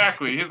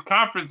 exactly. His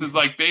conference is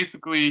like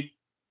basically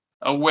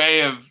a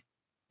way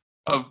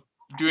of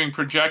doing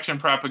projection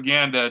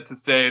propaganda to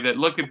say that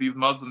look at these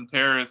Muslim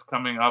terrorists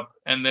coming up,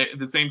 and at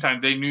the same time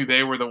they knew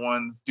they were the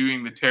ones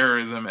doing the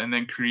terrorism, and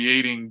then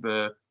creating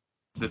the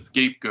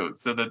scapegoat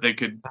so that they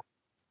could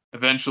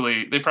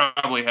eventually. They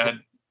probably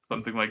had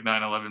something like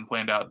 9/11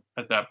 planned out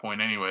at that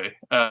point anyway.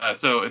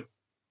 So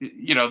it's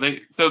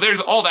so there's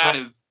all that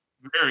is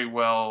very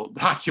well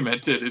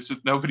documented. It's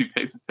just nobody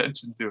pays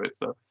attention to it.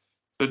 So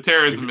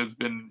terrorism has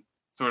been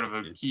sort of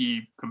a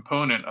key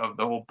component of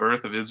the whole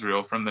birth of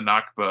Israel from the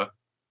Nakba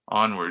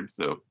onward.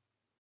 So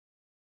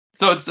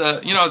it's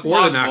it's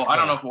plausible. I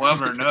don't know if we'll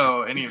ever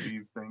know any of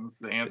these things,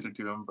 the answer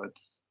to them, but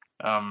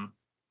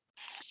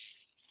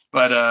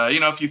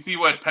if you see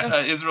what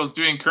Israel's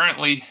doing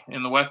currently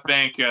in the West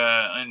Bank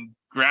in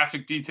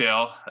graphic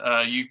detail,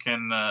 you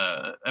can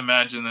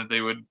imagine that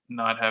they would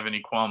not have any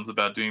qualms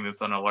about doing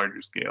this on a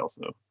larger scale.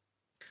 So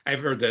I've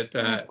heard that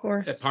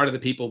part of the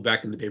people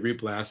back in the Beirut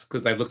Blast,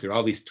 because I've looked at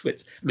all these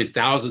tweets,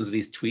 thousands of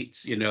these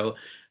tweets,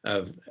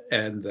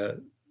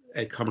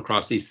 I come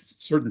across these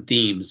certain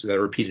themes that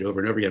are repeated over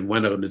and over again.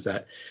 One of them is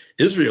that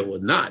Israel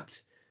would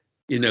not,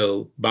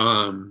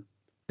 bomb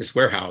this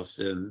warehouse,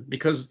 and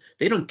because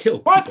they don't kill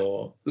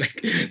people,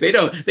 like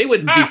they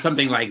wouldn't do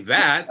something like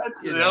that.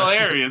 That's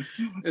hilarious.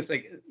 It's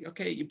like,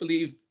 okay, you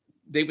believe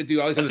they would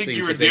do all these other things. I think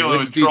you were dealing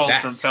with trolls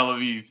from Tel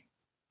Aviv.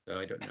 So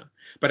I don't know,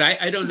 but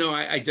I don't know.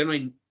 I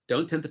generally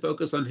don't tend to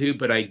focus on who,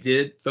 but I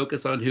did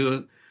focus on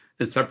who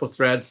in several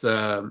threads,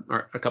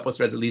 or a couple of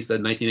threads at least,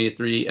 in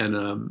 1983,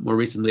 and more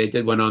recently I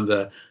did one on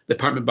the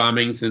apartment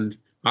bombings in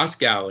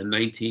Moscow in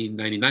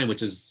 1999,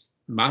 which is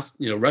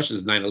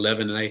Russia's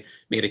 9/11, and I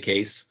made a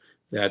case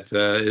that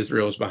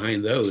Israel is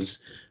behind those.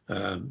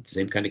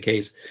 Same kind of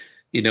case.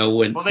 They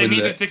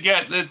needed to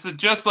get, it's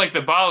just like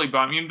the Bali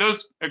bomb.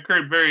 Those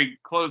occurred very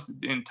close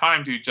in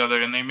time to each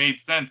other, and they made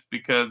sense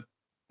because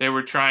they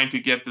were trying to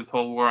get this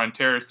whole war on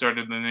terror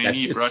started, and they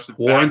need Russia's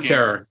war on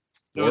terror.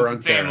 It was the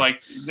same,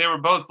 like they were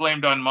both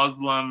blamed on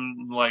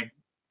Muslim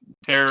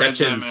terrorism,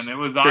 Chechens, and it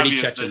was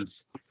obvious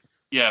Chechens.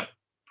 That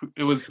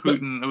it was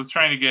Putin. It was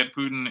trying to get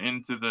Putin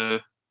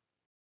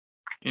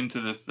into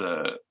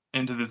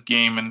this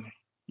game, and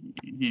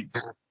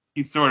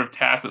he sort of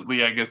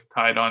tacitly, I guess,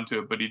 tied onto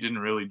it, but he didn't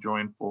really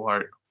join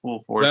full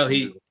force.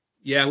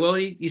 Well,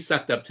 he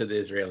sucked up to the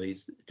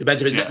Israelis, to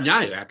Benjamin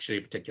Netanyahu, actually,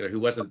 in particular, who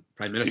wasn't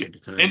prime minister at the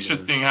time.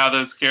 Interesting how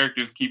those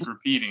characters keep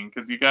repeating,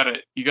 because you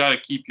gotta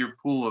keep your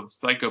pool of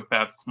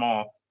psychopaths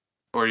small,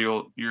 or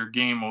your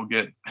game will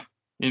get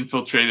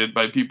infiltrated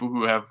by people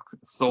who have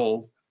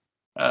souls.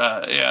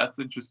 It's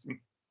interesting.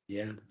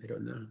 Yeah, I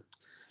don't know.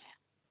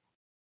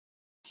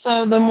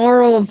 So the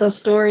moral of the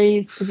story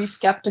is to be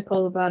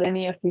skeptical about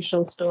any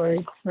official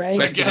story, right?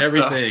 Question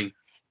everything. So.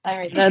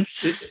 I mean,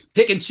 that's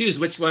pick and choose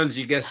which ones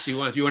you guess you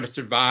want. If you want to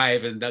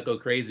survive and not go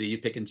crazy, you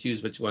pick and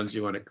choose which ones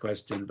you want to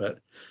question. But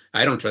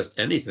I don't trust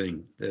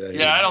anything.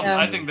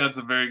 I think that's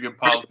a very good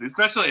policy,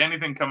 especially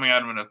anything coming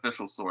out of an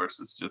official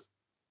source. It's just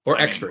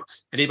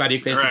experts. Anybody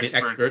who claims to be an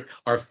expert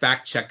or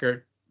fact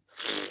checker.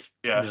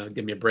 Yeah,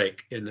 give me a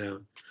break.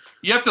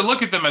 you have to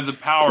look at them as a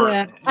power.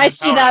 Yeah, in I a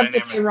see power that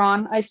dynamic. with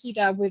Iran. I see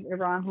that with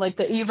Iran. Like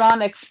the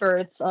Iran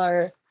experts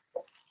are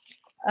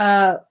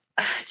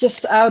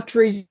just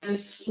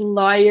outrageous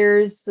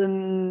liars,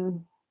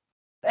 and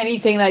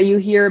anything that you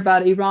hear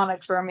about Iran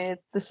expert. I mean,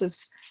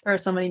 there are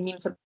so many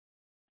memes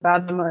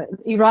about them.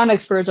 Iran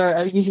experts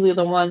are usually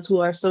the ones who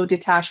are so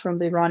detached from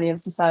the Iranian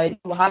society,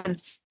 who haven't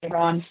seen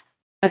Iran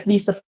at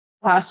least the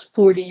past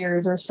 40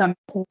 years or something.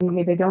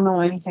 They don't know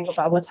anything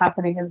about what's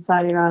happening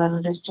inside Iran,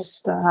 and they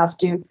just have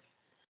to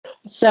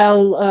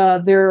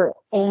sell their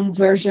own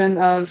version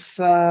of,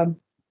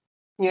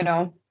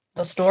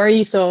 the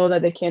story so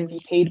that they can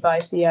be paid by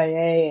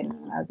CIA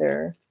and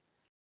other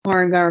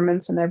foreign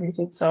governments and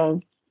everything. So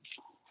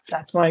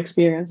that's my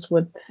experience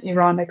with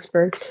Iran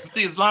experts.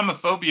 The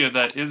Islamophobia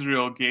that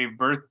Israel gave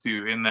birth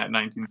to in that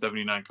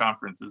 1979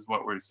 conference is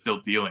what we're still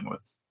dealing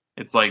with.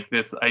 It's like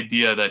this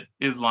idea that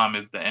Islam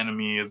is the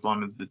enemy,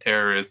 Islam is the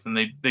terrorist, and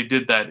they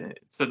did that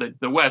so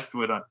that the West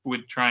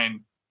would try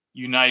and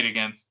unite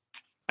against.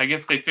 I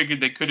guess they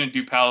figured they couldn't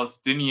do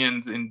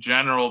Palestinians in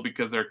general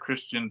because they're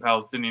Christian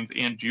Palestinians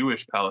and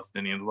Jewish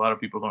Palestinians. A lot of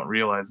people don't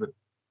realize that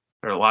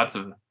there are lots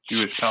of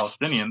Jewish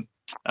Palestinians.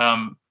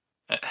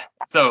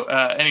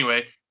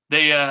 Anyway,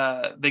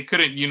 they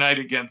couldn't unite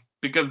against,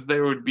 because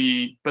there would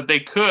be, but they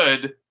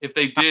could if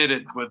they did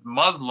it with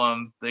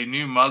Muslims. They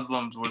knew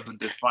Muslims was a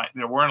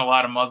there weren't a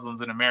lot of Muslims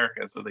in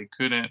America, so they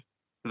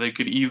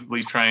could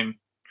easily try and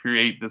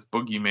create this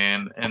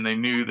boogeyman, and they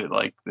knew that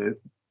like the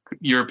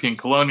European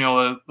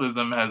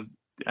colonialism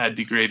had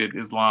degraded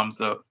Islam,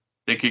 so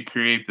they could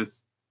create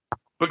this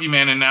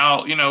boogeyman. And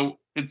now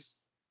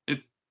it's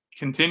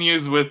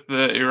continues with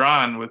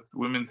Iran with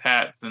women's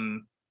hats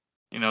and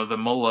the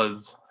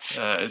mullahs.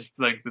 It's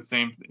like the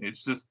same thing.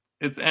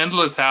 It's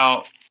endless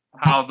how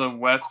the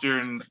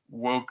Western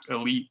woke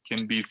elite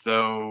can be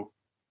so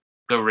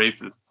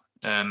racist,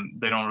 and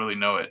they don't really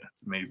know it.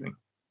 It's amazing.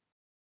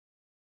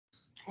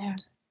 Yeah.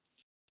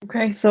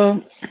 Okay,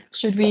 so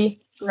should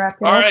we wrap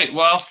it All up? right.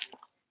 Well,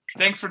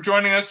 thanks for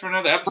joining us for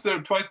another episode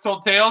of Twice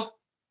Told Tales.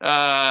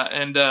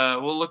 And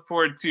we'll look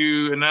forward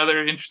to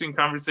another interesting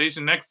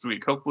conversation next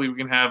week. Hopefully we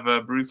can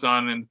have Bruce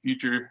on in the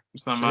future for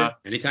some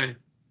anytime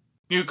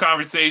new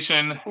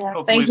conversation. Yeah,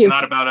 Hopefully thank it's you.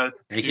 not about a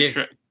Thank new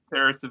you.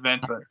 terrorist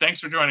event, but thanks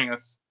for joining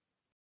us.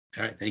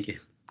 All right, thank you.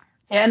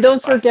 Yeah, and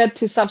don't Bye. forget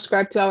to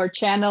subscribe to our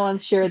channel and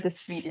share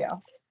this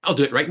video. I'll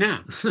do it right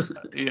now.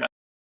 Yeah.